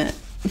employment.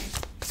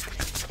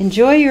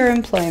 Enjoy your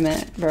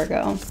employment,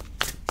 Virgo.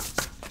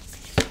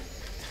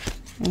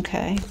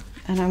 Okay,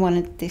 and I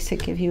wanted to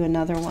give you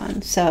another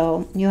one.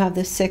 So you have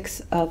the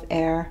Six of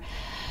Air.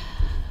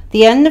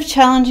 The end of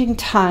challenging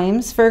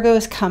times, Virgo,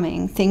 is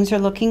coming. Things are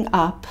looking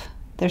up.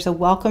 There's a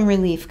welcome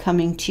relief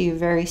coming to you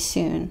very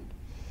soon.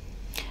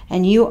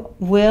 And you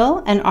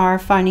will and are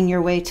finding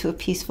your way to a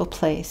peaceful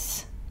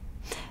place.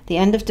 The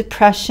end of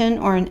depression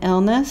or an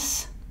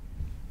illness.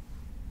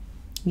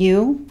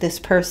 You, this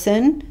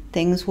person,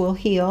 things will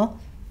heal.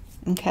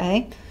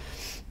 Okay?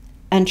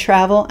 And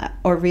travel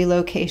or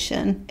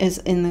relocation is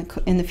in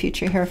the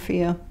future here for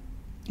you.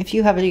 If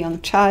you have a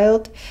young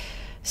child,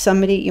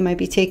 somebody, you might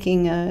be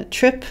taking a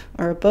trip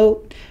or a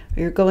boat,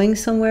 or you're going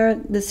somewhere.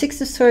 The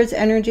Six of Swords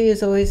energy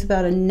is always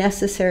about a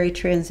necessary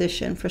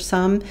transition. For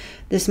some,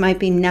 this might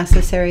be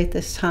necessary at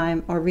this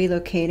time, or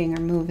relocating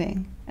or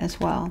moving as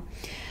well.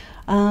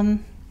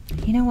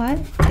 You know what?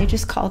 They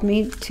just called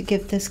me to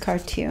give this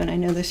card to you, and I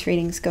know this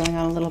reading's going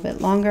on a little bit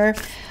longer.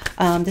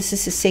 This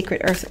is the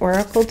Sacred Earth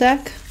Oracle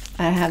deck.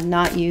 I have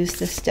not used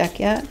this deck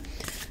yet,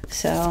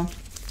 so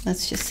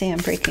let's just say I'm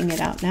breaking it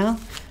out now.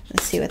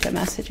 Let's see what the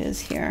message is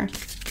here.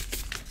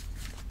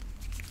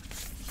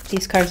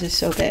 These cards are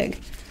so big,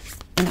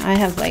 and I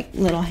have like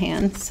little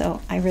hands,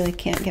 so I really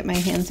can't get my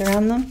hands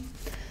around them.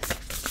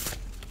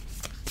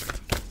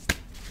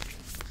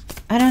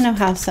 I don't know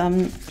how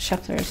some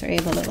shufflers are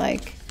able to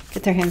like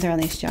get their hands around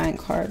these giant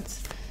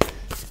cards.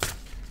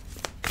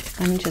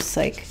 I'm just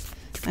like,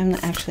 I'm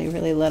actually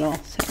really little,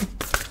 so.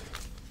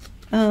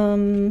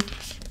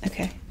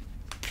 Okay.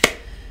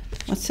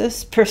 What's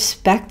this?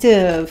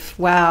 Perspective.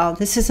 Wow,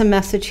 this is a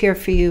message here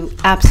for you.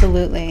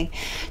 Absolutely.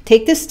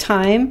 Take this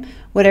time,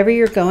 whatever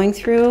you're going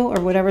through or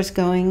whatever's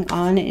going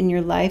on in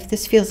your life.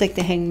 This feels like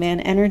the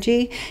Hangman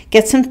energy.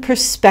 Get some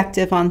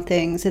perspective on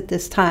things at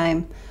this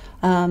time.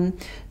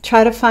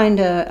 Try to find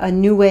a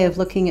new way of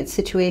looking at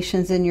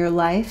situations in your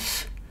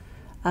life.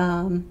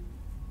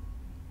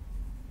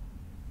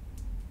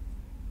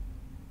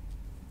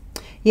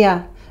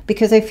 Yeah,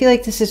 because I feel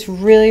like this is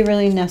really,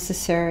 really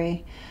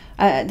necessary.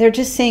 They're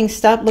just saying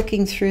stop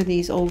looking through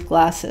these old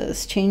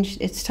glasses. Change.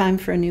 It's time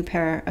for a new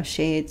pair of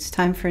shades.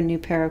 Time for a new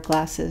pair of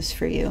glasses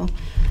for you.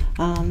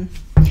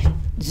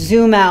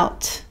 Zoom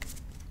out.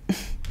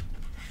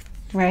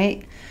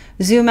 Right?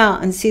 Zoom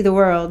out and see the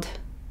world.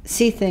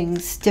 See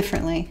things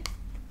differently.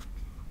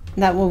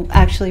 That will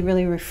actually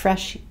really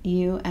refresh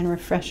you and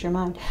refresh your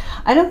mind.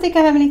 I don't think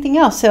I have anything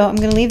else, so I'm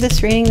going to leave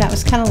this reading. That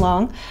was kind of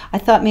long. I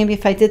thought maybe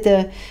if I did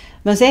the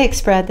mosaic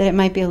spread that it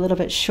might be a little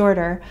bit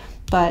shorter,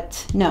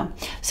 but no.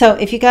 So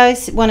if you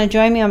guys want to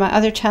join me on my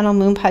other channel,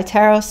 Moon Pie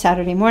Tarot,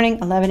 Saturday morning,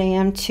 11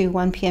 a.m. to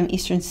 1 p.m.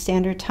 Eastern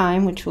Standard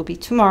Time, which will be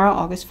tomorrow,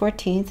 August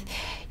 14th,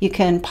 you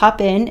can pop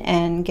in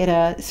and get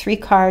a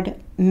 3-card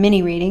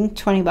mini reading,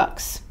 20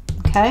 bucks.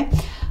 Okay?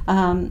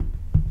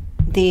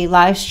 The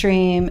live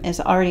stream is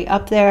already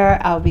up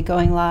there. I'll be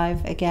going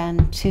live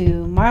again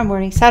tomorrow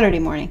morning, Saturday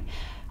morning,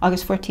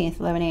 August 14th,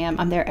 11 a.m.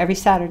 I'm there every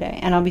Saturday,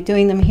 and I'll be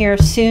doing them here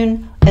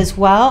soon as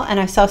well. And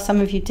I saw some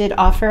of you did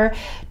offer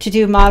to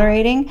do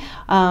moderating.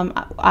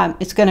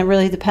 It's going to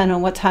really depend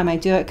on what time I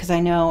do it, because I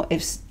know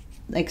if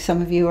like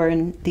some of you are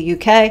in the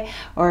UK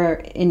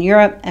or in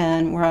Europe,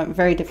 and we're on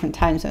very different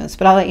time zones,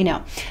 but I'll let you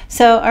know.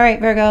 So, all right,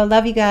 Virgo,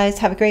 love you guys.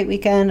 Have a great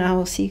weekend. I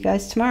will see you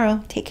guys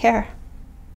tomorrow. Take care.